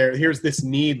out there? Here's this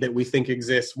need that we think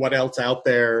exists. What else out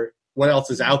there? What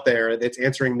else is out there that's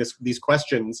answering these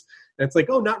questions? And it's like,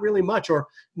 oh, not really much, or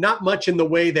not much in the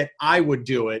way that I would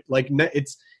do it. Like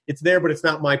it's there, but it's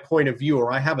not my point of view,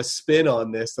 or I have a spin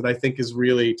on this that I think is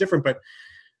really different.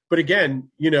 But again,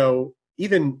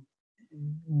 even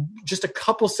just a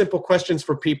couple simple questions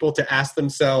for people to ask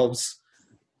themselves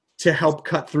to help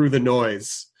cut through the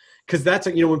noise? Because that's,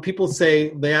 when people say,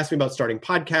 they ask me about starting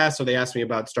podcasts or they ask me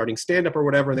about starting stand-up or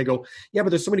whatever, and they go, yeah, but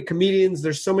there's so many comedians,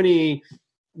 there's so many,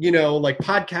 like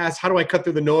podcasts, how do I cut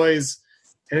through the noise?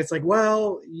 And it's like,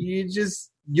 well, you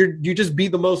just be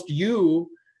the most you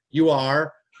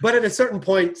are. But at a certain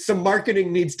point, some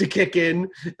marketing needs to kick in.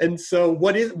 And so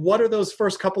what are those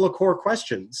first couple of core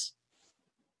questions?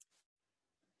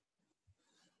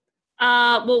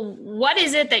 Well, what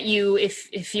is it that you,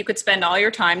 if you could spend all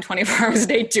your time 24 hours a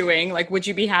day doing, like, would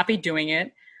you be happy doing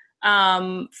it?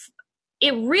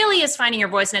 It really is finding your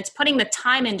voice, and it's putting the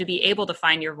time in to be able to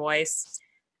find your voice.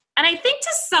 And I think to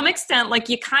some extent, like,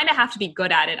 you kind of have to be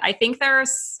good at it. I think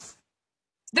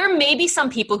there may be some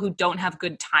people who don't have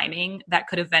good timing that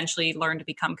could eventually learn to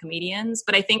become comedians.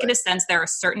 But I think in a sense, there are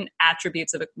certain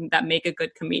attributes that make a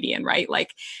good comedian, right? Like,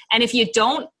 and if you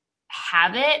don't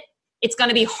have it, it's going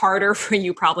to be harder for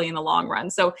you probably in the long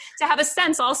run. So to have a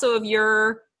sense also of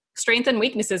your strengths and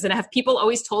weaknesses, and have people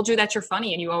always told you that you're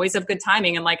funny and you always have good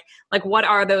timing, and like what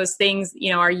are those things,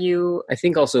 are you... I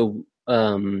think also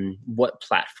what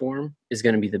platform is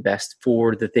going to be the best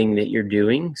for the thing that you're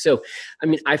doing. So, I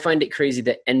mean, I find it crazy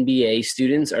that NBA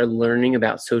students are learning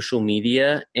about social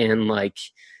media and like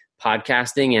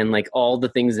podcasting and like all the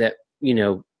things that,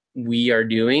 we are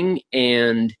doing,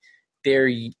 and they're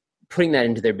putting that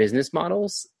into their business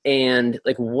models. And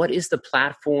like, what is the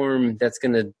platform that's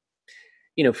going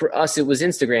to, for us, it was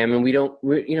Instagram, and we don't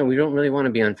really want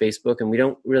to be on Facebook, and we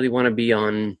don't really want to be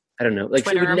on, I don't know, like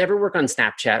Twitter. It would never work on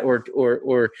Snapchat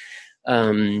or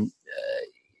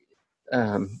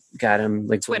God, I'm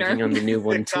like working on the new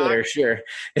one, Twitter. Sure.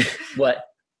 What?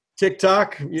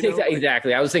 TikTok, TikTok,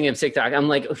 exactly. I was thinking of TikTok. I'm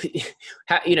like,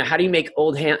 how do you make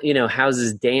old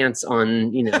houses dance on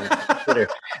Twitter?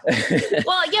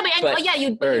 Well, yeah, but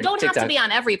you don't TikTok. Have to be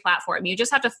on every platform. You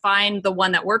just have to find the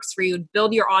one that works for you,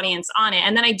 build your audience on it,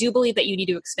 and then I do believe that you need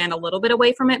to expand a little bit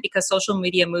away from it, because social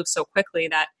media moves so quickly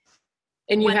that.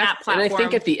 And and I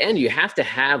think at the end you have to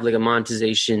have like a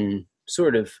monetization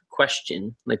sort of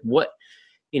question, like what,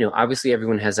 obviously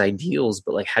everyone has ideals,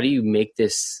 but like, how do you make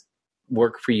this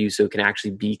work for you so it can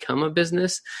actually become a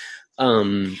business?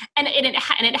 And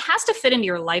it has to fit into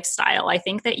your lifestyle. I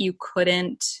think that you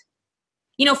couldn't,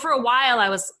 for a while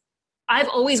I've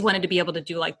always wanted to be able to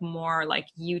do like more like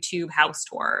YouTube house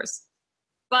tours,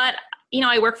 but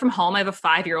I work from home. I have a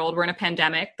 5-year-old. We're in a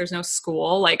pandemic. There's no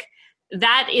school. Like,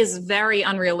 that is very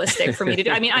unrealistic for me to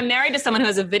do. I mean, I'm married to someone who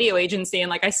has a video agency, and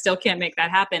like, I still can't make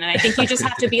that happen. And I think you just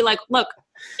have to be like, look,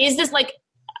 is this like,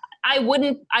 I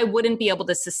wouldn't be able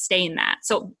to sustain that.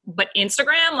 So, but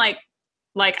Instagram,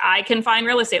 like I can find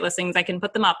real estate listings. I can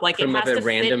put them up. Like, it has to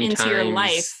fit into your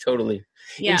life. Totally.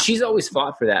 Yeah. And she's always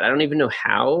fought for that. I don't even know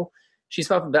how she's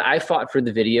fought for that. I fought for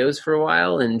the videos for a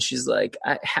while, and she's like,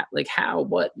 how,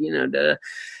 what,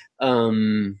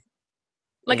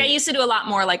 like, I used to do a lot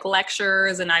more like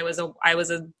lectures, and I was a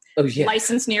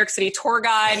licensed New York City tour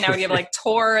guide. And I would give like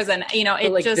tours, and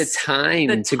it like just the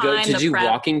time to go to do prep.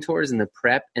 walking tours and the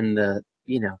prep and the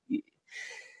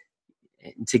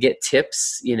to get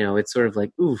tips. It's sort of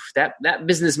like, oof, that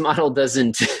business model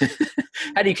doesn't.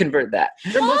 How do you convert that?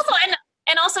 Well,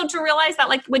 also to realize that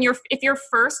like if your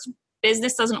first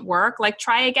business doesn't work, like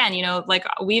try again. Like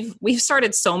we've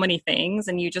started so many things,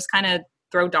 and you just kind of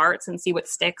throw darts and see what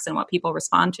sticks and what people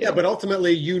respond to. Yeah, but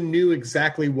ultimately you knew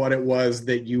exactly what it was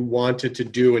that you wanted to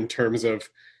do in terms of,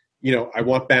 I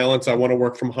want balance. I want to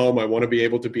work from home. I want to be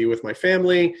able to be with my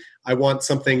family. I want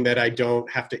something that I don't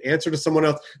have to answer to someone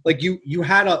else. Like you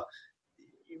had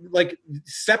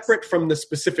separate from the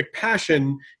specific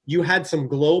passion, you had some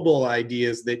global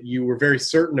ideas that you were very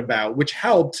certain about, which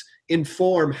helped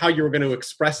inform how you were going to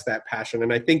express that passion.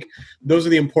 And I think those are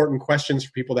the important questions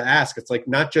for people to ask. It's like,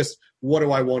 not just what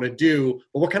do I want to do,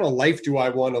 but what kind of life do I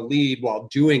want to lead while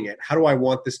doing it? How do I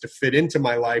want this to fit into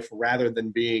my life, rather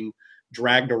than being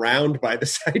dragged around by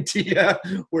this idea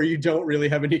where you don't really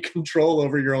have any control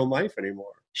over your own life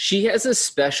anymore? She has a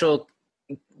special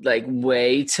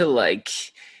way to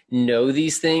know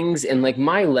these things, and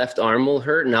my left arm will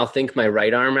hurt, and I'll think my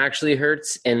right arm actually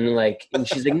hurts, and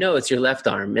she's like, no, it's your left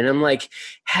arm, and I'm like,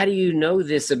 how do you know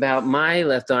this about my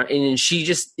left arm? And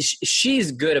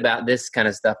she's good about this kind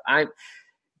of stuff.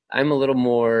 I'm a little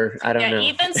more, I don't know.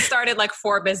 Ethan started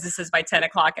 4 businesses by 10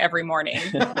 o'clock every morning,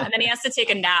 and then he has to take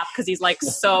a nap because he's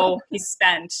he's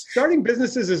spent. Starting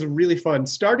businesses is really fun.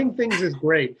 Starting things is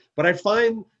great, but I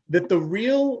find that the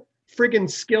real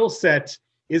friggin' skill set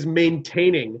is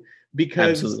maintaining,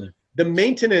 because Absolutely. The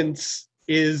maintenance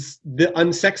is the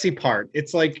unsexy part.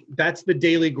 It's that's the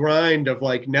daily grind of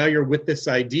now you're with this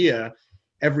idea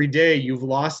every day. You've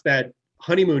lost that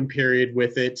honeymoon period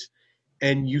with it.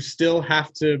 and you still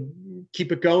have to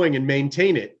keep it going and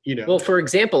maintain it, you know? Well, for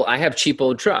example, I have cheap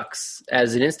old trucks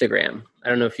as an Instagram. I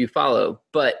don't know if you follow,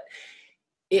 but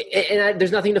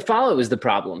there's nothing to follow is the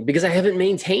problem because I haven't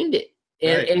maintained it.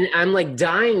 And I'm like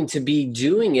dying to be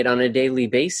doing it on a daily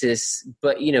basis.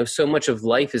 But, you know, so much of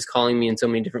life is calling me in so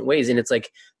many different ways. And it's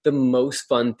like the most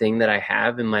fun thing that I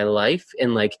have in my life.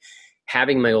 And like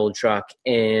having my old truck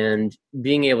and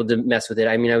being able to mess with it.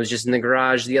 I mean, I was just in the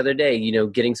garage the other day, you know,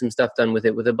 getting some stuff done with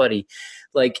it with a buddy.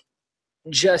 Like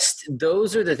just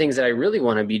those are the things that I really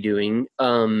want to be doing.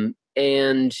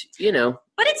 And, you know.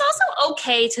 But it's also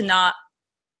okay to not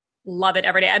love it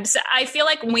every day. I feel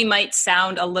like we might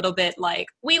sound a little bit like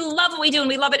we love what we do and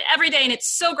we love it every day and it's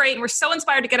so great and we're so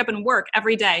inspired to get up and work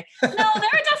every day. No, there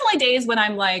are definitely days when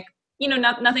I'm like, you know,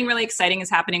 nothing really exciting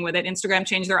is happening with it. Instagram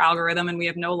changed their algorithm and we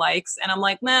have no likes. And I'm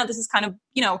like, man, this is kind of,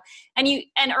 you know,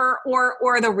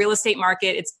 or the real estate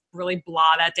market, it's really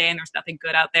blah that day and there's nothing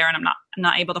good out there and I'm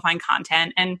not able to find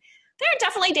content. And there are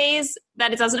definitely days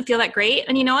that it doesn't feel that great.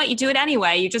 And you know what? You do it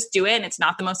anyway. You just do it and it's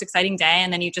not the most exciting day.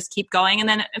 And then you just keep going. And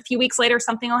then a few weeks later,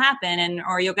 something will happen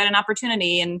or you'll get an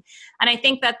opportunity. And I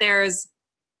think that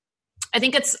I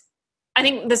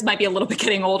think this might be a little bit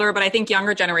getting older, but I think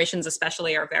younger generations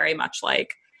especially are very much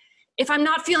like, if I'm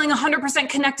not feeling 100%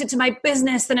 connected to my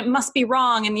business, then it must be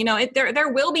wrong. And, you know,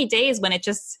 there will be days when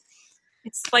it's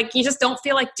like, you just don't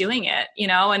feel like doing it, you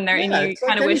know, and you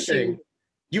kind of wish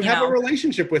you have a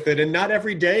relationship with it, and not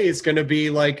every day is going to be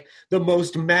like the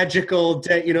most magical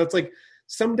day. You know, it's like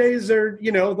some days are,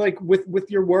 you know, like with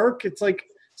your work, it's like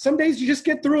some days you just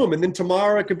get through them, and then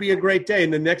tomorrow it could be a great day,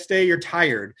 and the next day you're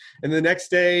tired, and the next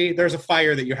day there's a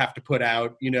fire that you have to put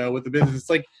out, you know, with the business. It's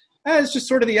like, it's just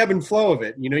sort of the ebb and flow of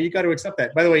it. You know, you got to accept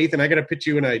that. By the way, Ethan, I got to pitch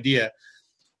you an idea.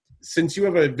 Since you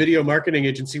have a video marketing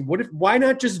agency, why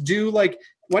not just do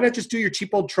your cheap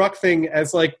old truck thing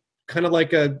as like kind of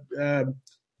like a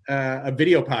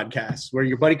video podcast where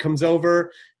your buddy comes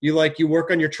over, you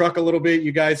work on your truck a little bit,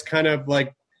 you guys kind of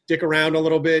like dick around a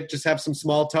little bit, just have some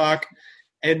small talk,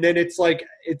 and then it's like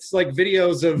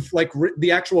videos of like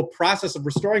the actual process of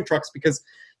restoring trucks. Because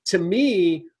to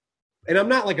me, and I'm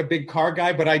not like a big car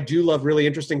guy, but I do love really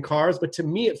interesting cars, but to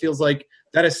me it feels like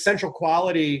that essential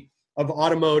quality of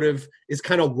automotive is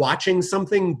kind of watching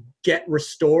something get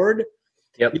restored.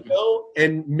 Yep. You know,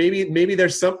 and maybe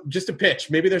there's just a pitch.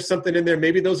 Maybe there's something in there.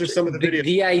 Maybe those are some of the videos.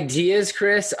 The ideas,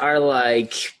 Chris, are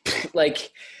like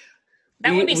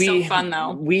that would be so fun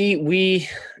though.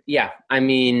 Yeah. I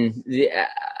mean,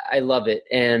 I love it,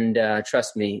 and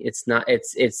trust me, it's not.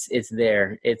 It's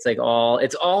there. It's like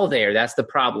it's all there. That's the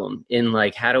problem. In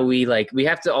like, how do we we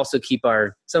have to also keep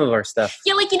some of our stuff.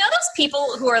 Yeah, like, you know, those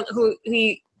people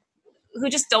who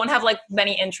just don't have like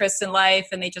many interests in life,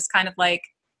 and they just kind of like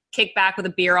kick back with a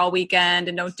beer all weekend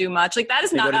and don't do much. Like, that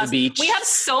is not us. We have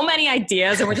so many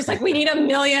ideas and we're just like, we need 1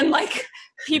 million like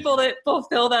people that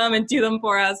fulfill them and do them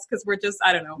for us, because we're just,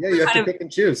 I don't know. Yeah, you have to pick and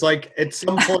choose. Like, at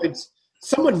some point,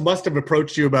 someone must have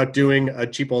approached you about doing a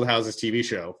Cheap Old Houses TV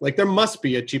show. Like, there must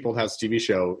be a Cheap Old House TV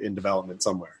show in development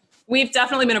somewhere. We've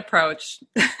definitely been approached.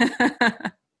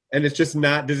 And it's just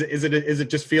not, is it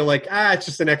just feel like, it's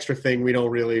just an extra thing we don't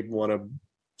really want to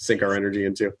sink our energy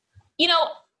into? You know,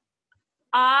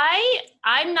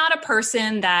 I'm not a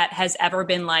person that has ever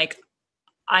been like,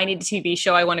 I need a TV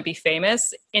show, I want to be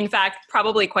famous. In fact,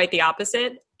 probably quite the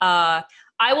opposite. I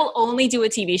will only do a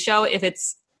TV show if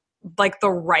it's like the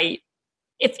right,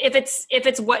 if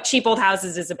it's what Cheap Old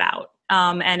Houses is about.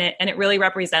 And it really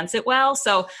represents it well.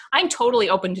 So I'm totally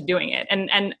open to doing it.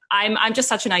 And I'm just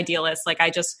such an idealist. Like, I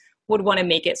just would want to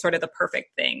make it sort of the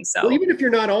perfect thing. So well, even if you're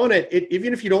not on it,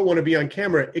 even if you don't want to be on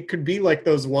camera, it could be like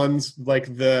those ones,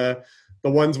 like the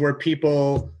ones where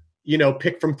people, you know,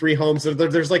 pick from 3 homes.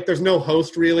 There's no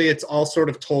host really. It's all sort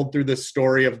of told through the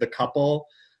story of the couple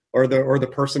or the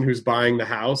person who's buying the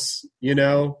house, you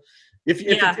know, if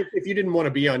you didn't want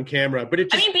to be on camera, but being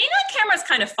on camera is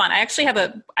kind of fun. I actually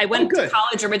I went to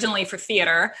college originally for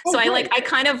theater. So I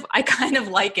kind of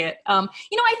like it. You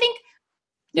know, I think,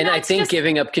 and I think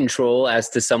giving up control as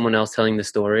to someone else telling the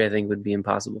story, I think would be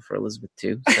impossible for Elizabeth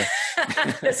too. So.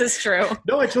 This is true.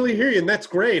 No, I totally hear you. And that's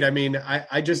great. I mean,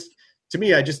 I just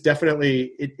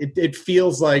definitely, it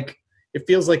feels like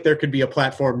there could be a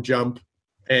platform jump,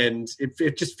 and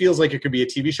it just feels like it could be a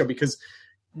TV show, because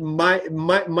my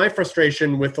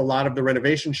frustration with a lot of the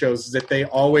renovation shows is that they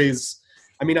always,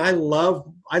 I mean, I love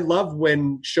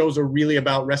when shows are really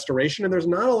about restoration, and there's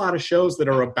not a lot of shows that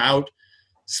are about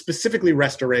specifically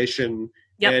restoration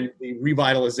and the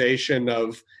revitalization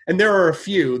of, and there are a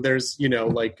few, there's, you know,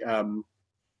 like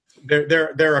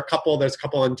there are a couple. There's a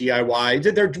couple on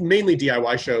DIY. They're mainly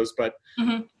DIY shows, but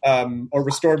or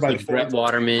Restored by the Brett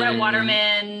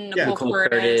Waterman, Nicole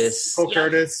Curtis. Nicole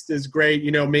Curtis is great.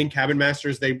 Main Cabin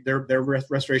Masters. Their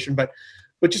restoration, but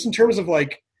just in terms of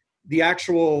like the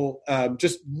actual,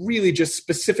 just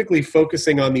specifically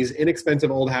focusing on these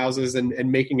inexpensive old houses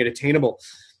and making it attainable.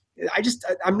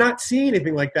 I'm not seeing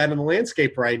anything like that in the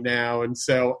landscape right now, and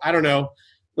so I don't know.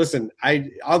 Listen,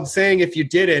 I'm saying if you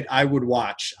did it, I would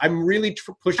watch. I'm really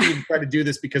pushing you to try to do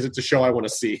this because it's a show I want to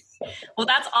see. Well,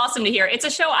 that's awesome to hear. It's a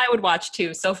show I would watch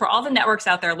too. So for all the networks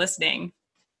out there listening,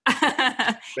 we'd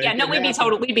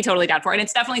be totally down for it. And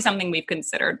it's definitely something we've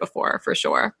considered before, for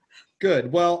sure.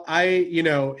 Good. Well,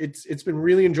 it's been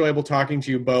really enjoyable talking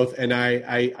to you both, and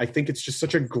I think it's just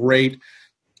such a great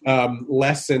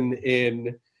lesson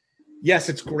in. Yes,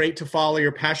 it's great to follow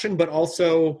your passion, but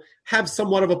also have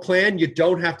somewhat of a plan. You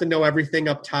don't have to know everything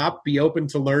up top. Be open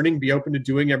to learning, be open to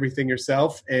doing everything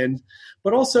yourself.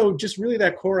 But also just really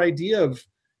that core idea of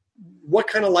what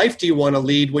kind of life do you want to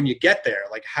lead when you get there?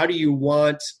 Like, how do you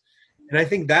want, and I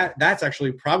think that's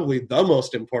actually probably the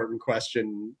most important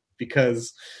question,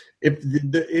 because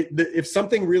if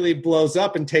something really blows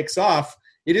up and takes off,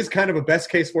 it is kind of a best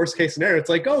case, worst case scenario. It's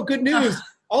like, oh, good news.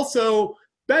 Also,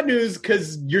 bad news,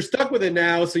 because you're stuck with it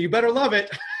now, so you better love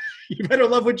it. You better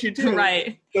love what you do.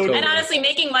 Right. So, and honestly,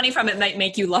 making money from it might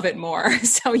make you love it more.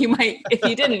 So you might, if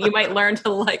you didn't, you might learn to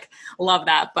love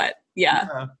that. But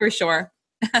yeah. For sure.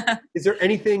 Is there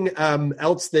anything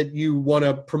else that you want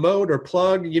to promote or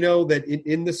plug, that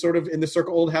in the Circa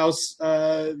Old House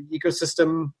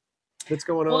ecosystem that's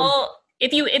going on? Well,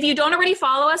 if you don't already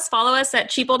follow us at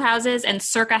Cheap Old Houses and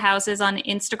Circa Houses on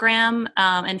Instagram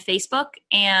and Facebook,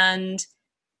 and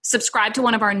subscribe to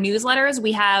one of our newsletters.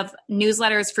 We have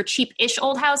newsletters for cheap-ish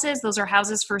old houses. Those are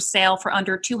houses for sale for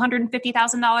under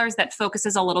 $250,000 that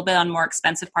focuses a little bit on more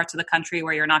expensive parts of the country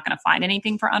where you're not going to find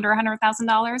anything for under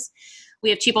 $100,000.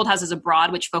 We have Cheap Old Houses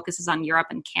Abroad, which focuses on Europe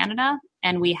and Canada.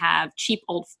 And we have Cheap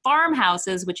Old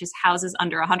Farmhouses, which is houses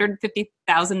under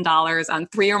 $150,000 on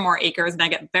 3 or more acres. And I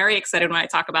get very excited when I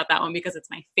talk about that one because it's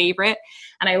my favorite.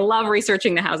 And I love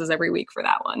researching the houses every week for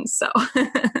that one. So...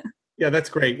 Yeah, that's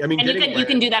great. I mean, and you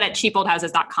can do that at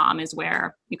cheapoldhouses.com is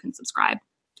where you can subscribe.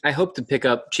 I hope to pick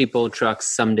up Cheap Old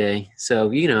Trucks someday. So,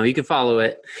 you can follow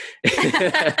it.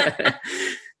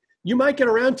 You might get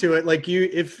around to it. Like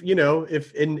if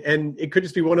it could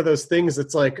just be one of those things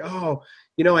that's like, oh,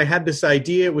 I had this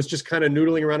idea. It was just kind of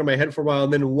noodling around in my head for a while.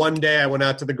 And then one day I went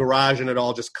out to the garage and it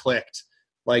all just clicked.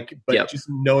 Just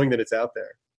knowing that it's out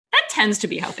there. That tends to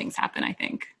be how things happen, I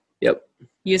think. Yep.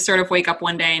 You sort of wake up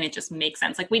one day and it just makes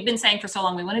sense. Like we've been saying for so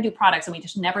long, we want to do products and we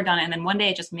just never done it. And then one day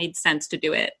it just made sense to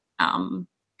do it. I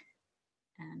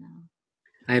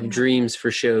have dreams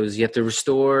for shows. You have to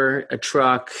restore a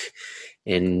truck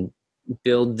and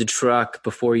build the truck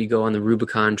before you go on the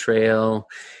Rubicon Trail.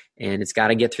 And it's got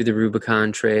to get through the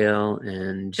Rubicon Trail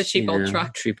and the cheap old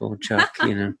truck.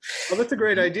 Well, that's a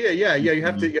great idea. Yeah. You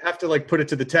have to put it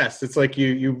to the test. It's like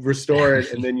you restore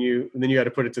it and then you got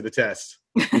to put it to the test.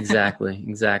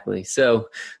 Exactly. So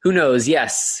who knows?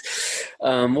 Yes.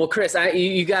 Well, Chris,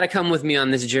 you got to come with me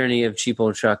on this journey of cheap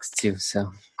old trucks too.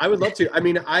 So I would love to. I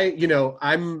mean,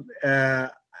 I'm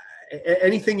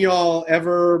anything y'all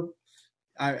ever.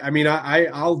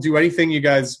 I'll do anything you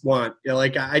guys want.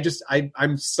 I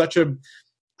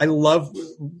love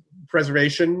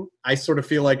preservation. I sort of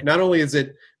feel like not only is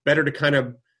it better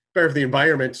for the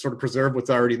environment to sort of preserve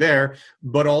what's already there,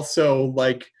 but also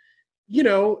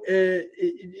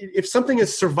if something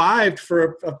has survived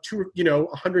for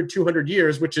 100, 200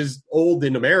 years, which is old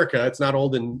in America, it's not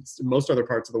old in most other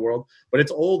parts of the world, but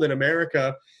it's old in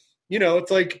America,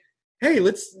 it's like, hey,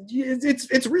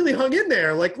 it's really hung in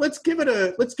there. Like, let's give it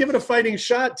a fighting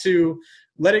shot to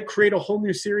let it create a whole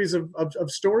new series of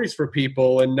stories for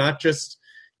people and not just,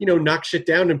 knock shit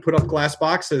down and put up glass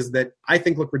boxes that I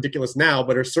think look ridiculous now,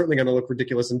 but are certainly going to look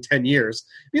ridiculous in 10 years.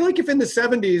 It'd be like if in the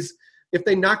 70s, if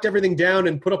they knocked everything down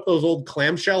and put up those old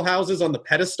clamshell houses on the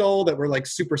pedestal that were like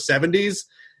super 70s,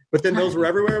 but then those were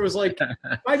everywhere. It was like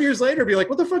 5 years later, be like,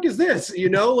 what the fuck is this?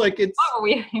 It's. What were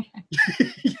we?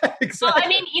 Yeah,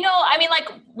 exactly.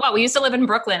 Well, we used to live in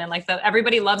Brooklyn and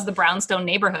everybody loves the brownstone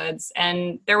neighborhoods.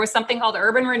 And there was something called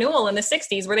urban renewal in the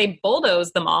 60s where they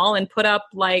bulldozed them all and put up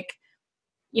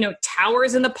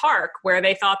towers in the park where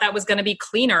they thought that was going to be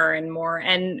cleaner and more.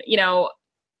 And,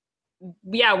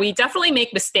 we definitely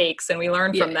make mistakes and we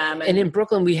learn from them. And in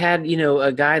Brooklyn, we had,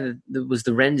 a guy that was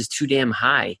the rent is too damn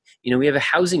high. We have a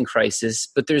housing crisis,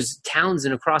 but there's towns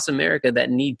across America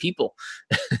that need people.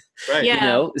 Right. Yeah. You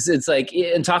know, it's like,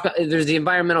 and there's the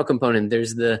environmental component.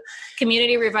 There's the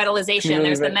community revitalization.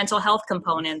 There's the mental health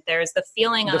component. There's the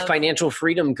feeling the of financial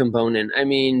freedom component. I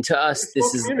mean, to us,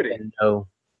 this is a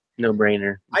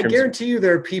no-brainer. I guarantee you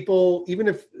there are people,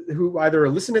 even who either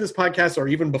listen to this podcast or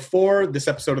even before this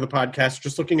episode of the podcast,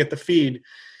 just looking at the feed,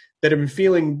 that have been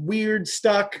feeling weird,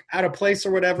 stuck, out of place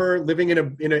or whatever, living in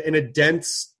a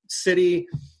dense city,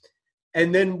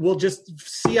 and then we'll just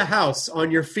see a house on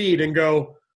your feed and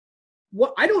go,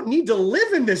 "What? I don't need to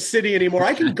live in this city anymore.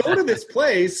 I can go to this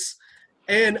place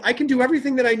and I can do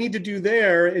everything that I need to do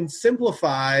there and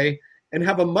simplify and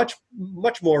have a much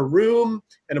more room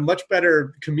and a much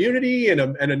better community and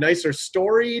a nicer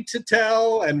story to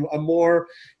tell and a more,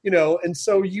 you know." And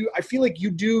so I feel like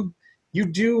you do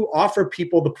offer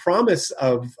people the promise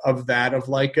of that, of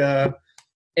like a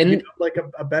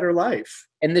better life.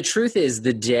 And the truth is,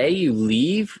 the day you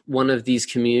leave one of these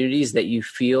communities that you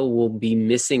feel will be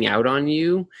missing out on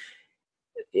you,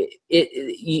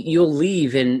 you'll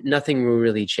leave and nothing will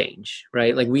really change,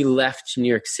 right? Like we left New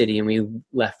York City and we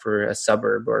left for a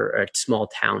suburb or a small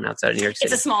town outside of New York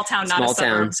City. It's a small town, not a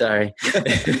suburb. Sorry.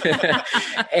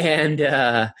 And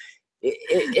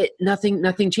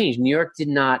nothing changed. New York did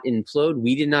not implode.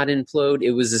 We did not implode.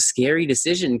 It was a scary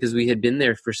decision because we had been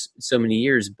there for so many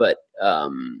years, but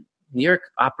New York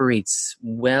operates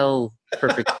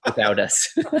perfect without us.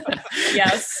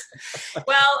 Yes.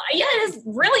 Well, yeah, it is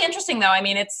really interesting though. I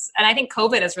mean, and I think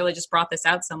COVID has really just brought this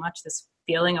out so much, this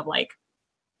feeling of like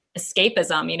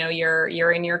escapism. You know,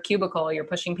 you're in your cubicle, you're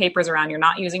pushing papers around, you're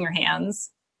not using your hands,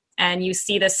 and you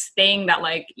see this thing that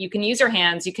like, you can use your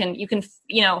hands, you can,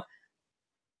 you know,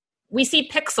 we see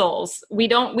pixels. We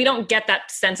don't get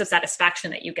that sense of satisfaction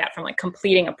that you get from like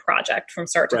completing a project from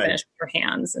start to finish with your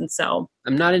hands. And so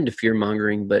I'm not into fear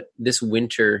mongering, but this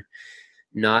winter,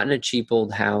 not in a cheap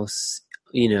old house,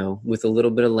 you know, with a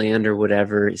little bit of land or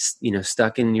whatever, you know,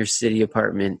 stuck in your city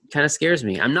apartment kind of scares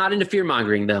me. I'm not into fear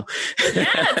mongering though. Yeah,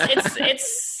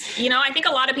 it's, you know, I think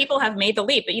a lot of people have made the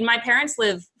leap, but my parents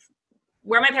live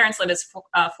where my parents live is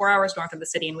 4 hours north of the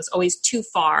city and was always too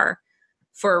far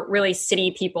for really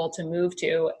city people to move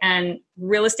to. And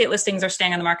real estate listings are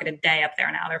staying on the market a day up there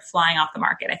now. They're flying off the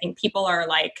market. I think people are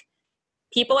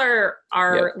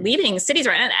leaving cities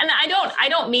right. And I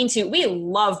don't mean to. We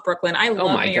love Brooklyn. I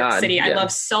love New York City. Yeah. I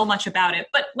love so much about it.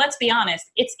 But let's be honest,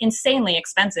 it's insanely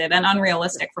expensive and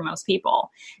unrealistic for most people.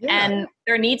 Yeah. And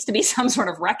there needs to be some sort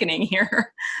of reckoning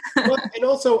here. Well, and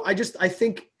also, I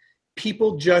think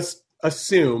people just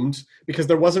assumed, because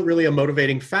there wasn't really a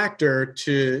motivating factor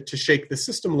to shake the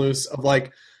system loose, of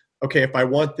like, okay, if I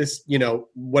want this, you know,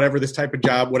 whatever this type of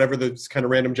job, whatever this kind of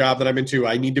random job that I'm into,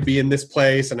 I need to be in this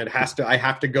place, and I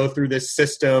have to go through this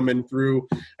system and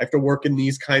I have to work in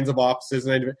these kinds of offices.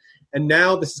 And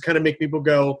now this is kind of make people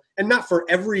go, and not for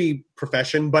every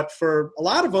profession, but for a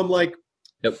lot of them, like,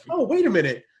 oh, wait a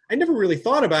minute. I never really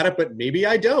thought about it, but maybe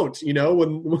I don't. You know,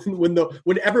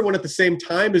 when everyone at the same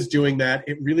time is doing that,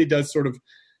 it really does sort of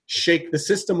shake the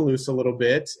system loose a little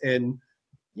bit, and,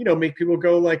 you know, make people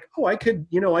go like, oh, I could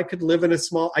live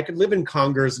in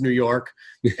Congers, New York,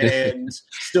 and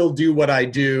still do what I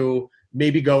do.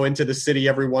 Maybe go into the city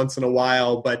every once in a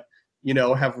while, but, you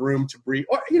know, have room to breathe.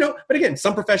 Or, you know, but again,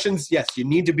 some professions, yes, you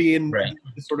need to be in the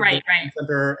sort of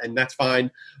center, and that's fine.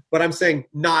 But I'm saying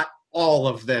not all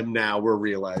of them now, we're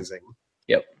realizing.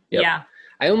 Yep. Yeah.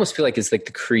 I almost feel like it's like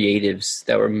the creatives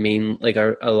that were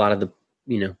are a lot of the,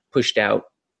 you know, pushed out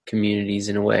communities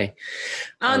in a way.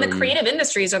 And the creative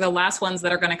industries are the last ones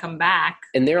that are going to come back.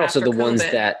 And they're also the ones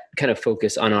that kind of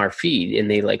focus on our feed,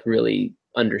 and they like really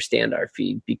understand our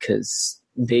feed because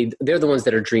they're the ones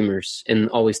that are dreamers and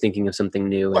always thinking of something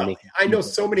new. Well, I know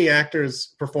so many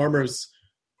actors, performers,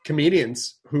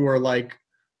 comedians who are like,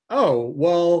 oh,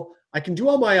 well, I can do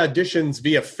all my auditions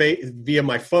via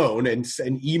my phone and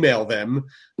email them.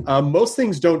 Most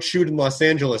things don't shoot in Los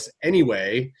Angeles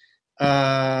anyway.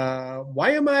 Why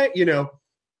am I, you know,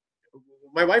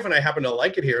 my wife and I happen to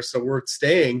like it here, so we're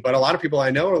staying. But a lot of people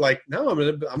I know are like, no,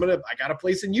 I got a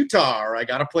place in Utah, or I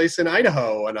got a place in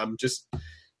Idaho, and I'm just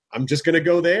going to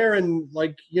go there. And,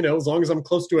 like, you know, as long as I'm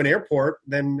close to an airport,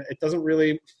 then it doesn't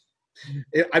really,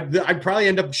 I'd probably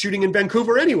end up shooting in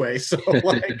Vancouver anyway. So,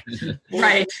 like,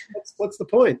 right. What's the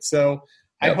point? So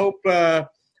I hope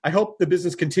the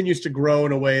business continues to grow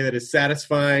in a way that is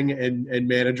satisfying and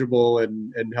manageable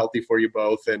and healthy for you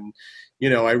both. And, you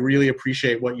know, I really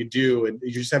appreciate what you do. And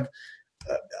you just have,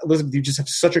 Elizabeth, you just have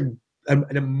such an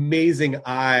amazing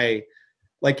eye.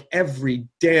 Like, every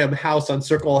damn house on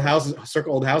Circle Old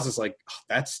Houses, like, oh,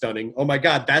 that's stunning. Oh my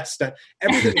God, that's stunning.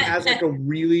 Everything has like a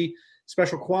really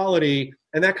special quality,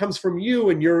 and that comes from you,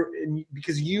 and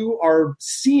because you are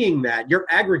seeing that, you're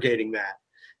aggregating that,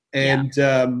 and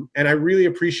I really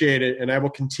appreciate it, and I will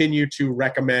continue to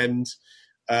recommend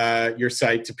your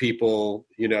site to people,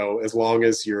 as long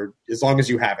as you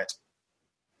have it.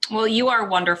 Well, you are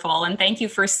wonderful, and thank you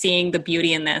for seeing the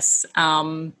beauty in this.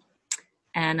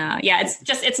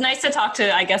 It's nice to talk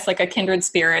to, I guess, like a kindred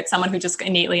spirit, someone who just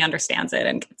innately understands it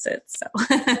and gets it. So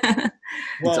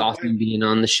it's awesome being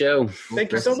on the show.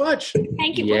 Thank you so much.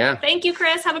 Thank you. Yeah. Thank you,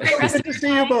 Chris. Have a great rest of your day. Good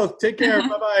to see you both. Take care.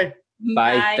 Bye-bye.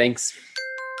 Bye. Thanks.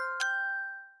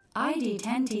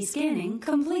 ID10T scanning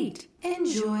complete.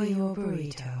 Enjoy your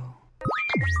burrito.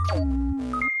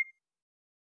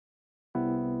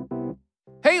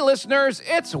 Hey, listeners,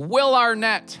 it's Will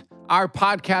Arnett. Our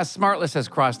podcast, Smartless, has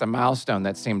crossed a milestone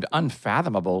that seemed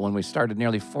unfathomable when we started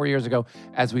nearly 4 years ago,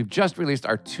 as we've just released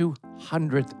our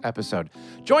 200th episode.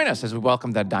 Join us as we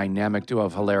welcome the dynamic duo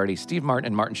of hilarity, Steve Martin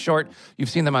and Martin Short. You've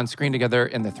seen them on screen together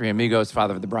in The Three Amigos,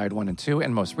 Father of the Bride 1 and 2,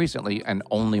 and most recently, in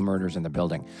Only Murders in the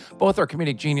Building. Both are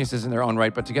comedic geniuses in their own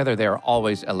right, but together they are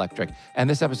always electric. And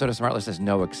this episode of Smartless is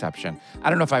no exception. I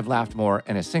don't know if I've laughed more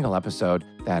in a single episode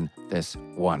than this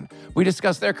one. We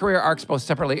discuss their career arcs both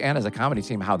separately and as a comedy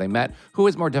team, how they met, who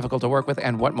is more difficult to work with,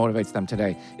 and what motivates them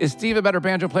today. Is Steve a better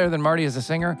banjo player than Marty as a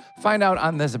singer? Find out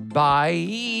on this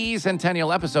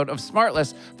bicentennial episode of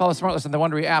Smartless. Follow Smartless in the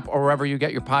Wondery app or wherever you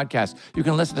get your podcasts. You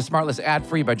can listen to Smartless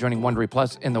ad-free by joining Wondery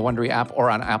Plus in the Wondery app or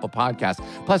on Apple Podcasts.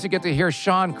 Plus, you get to hear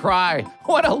Sean cry.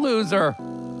 What a loser.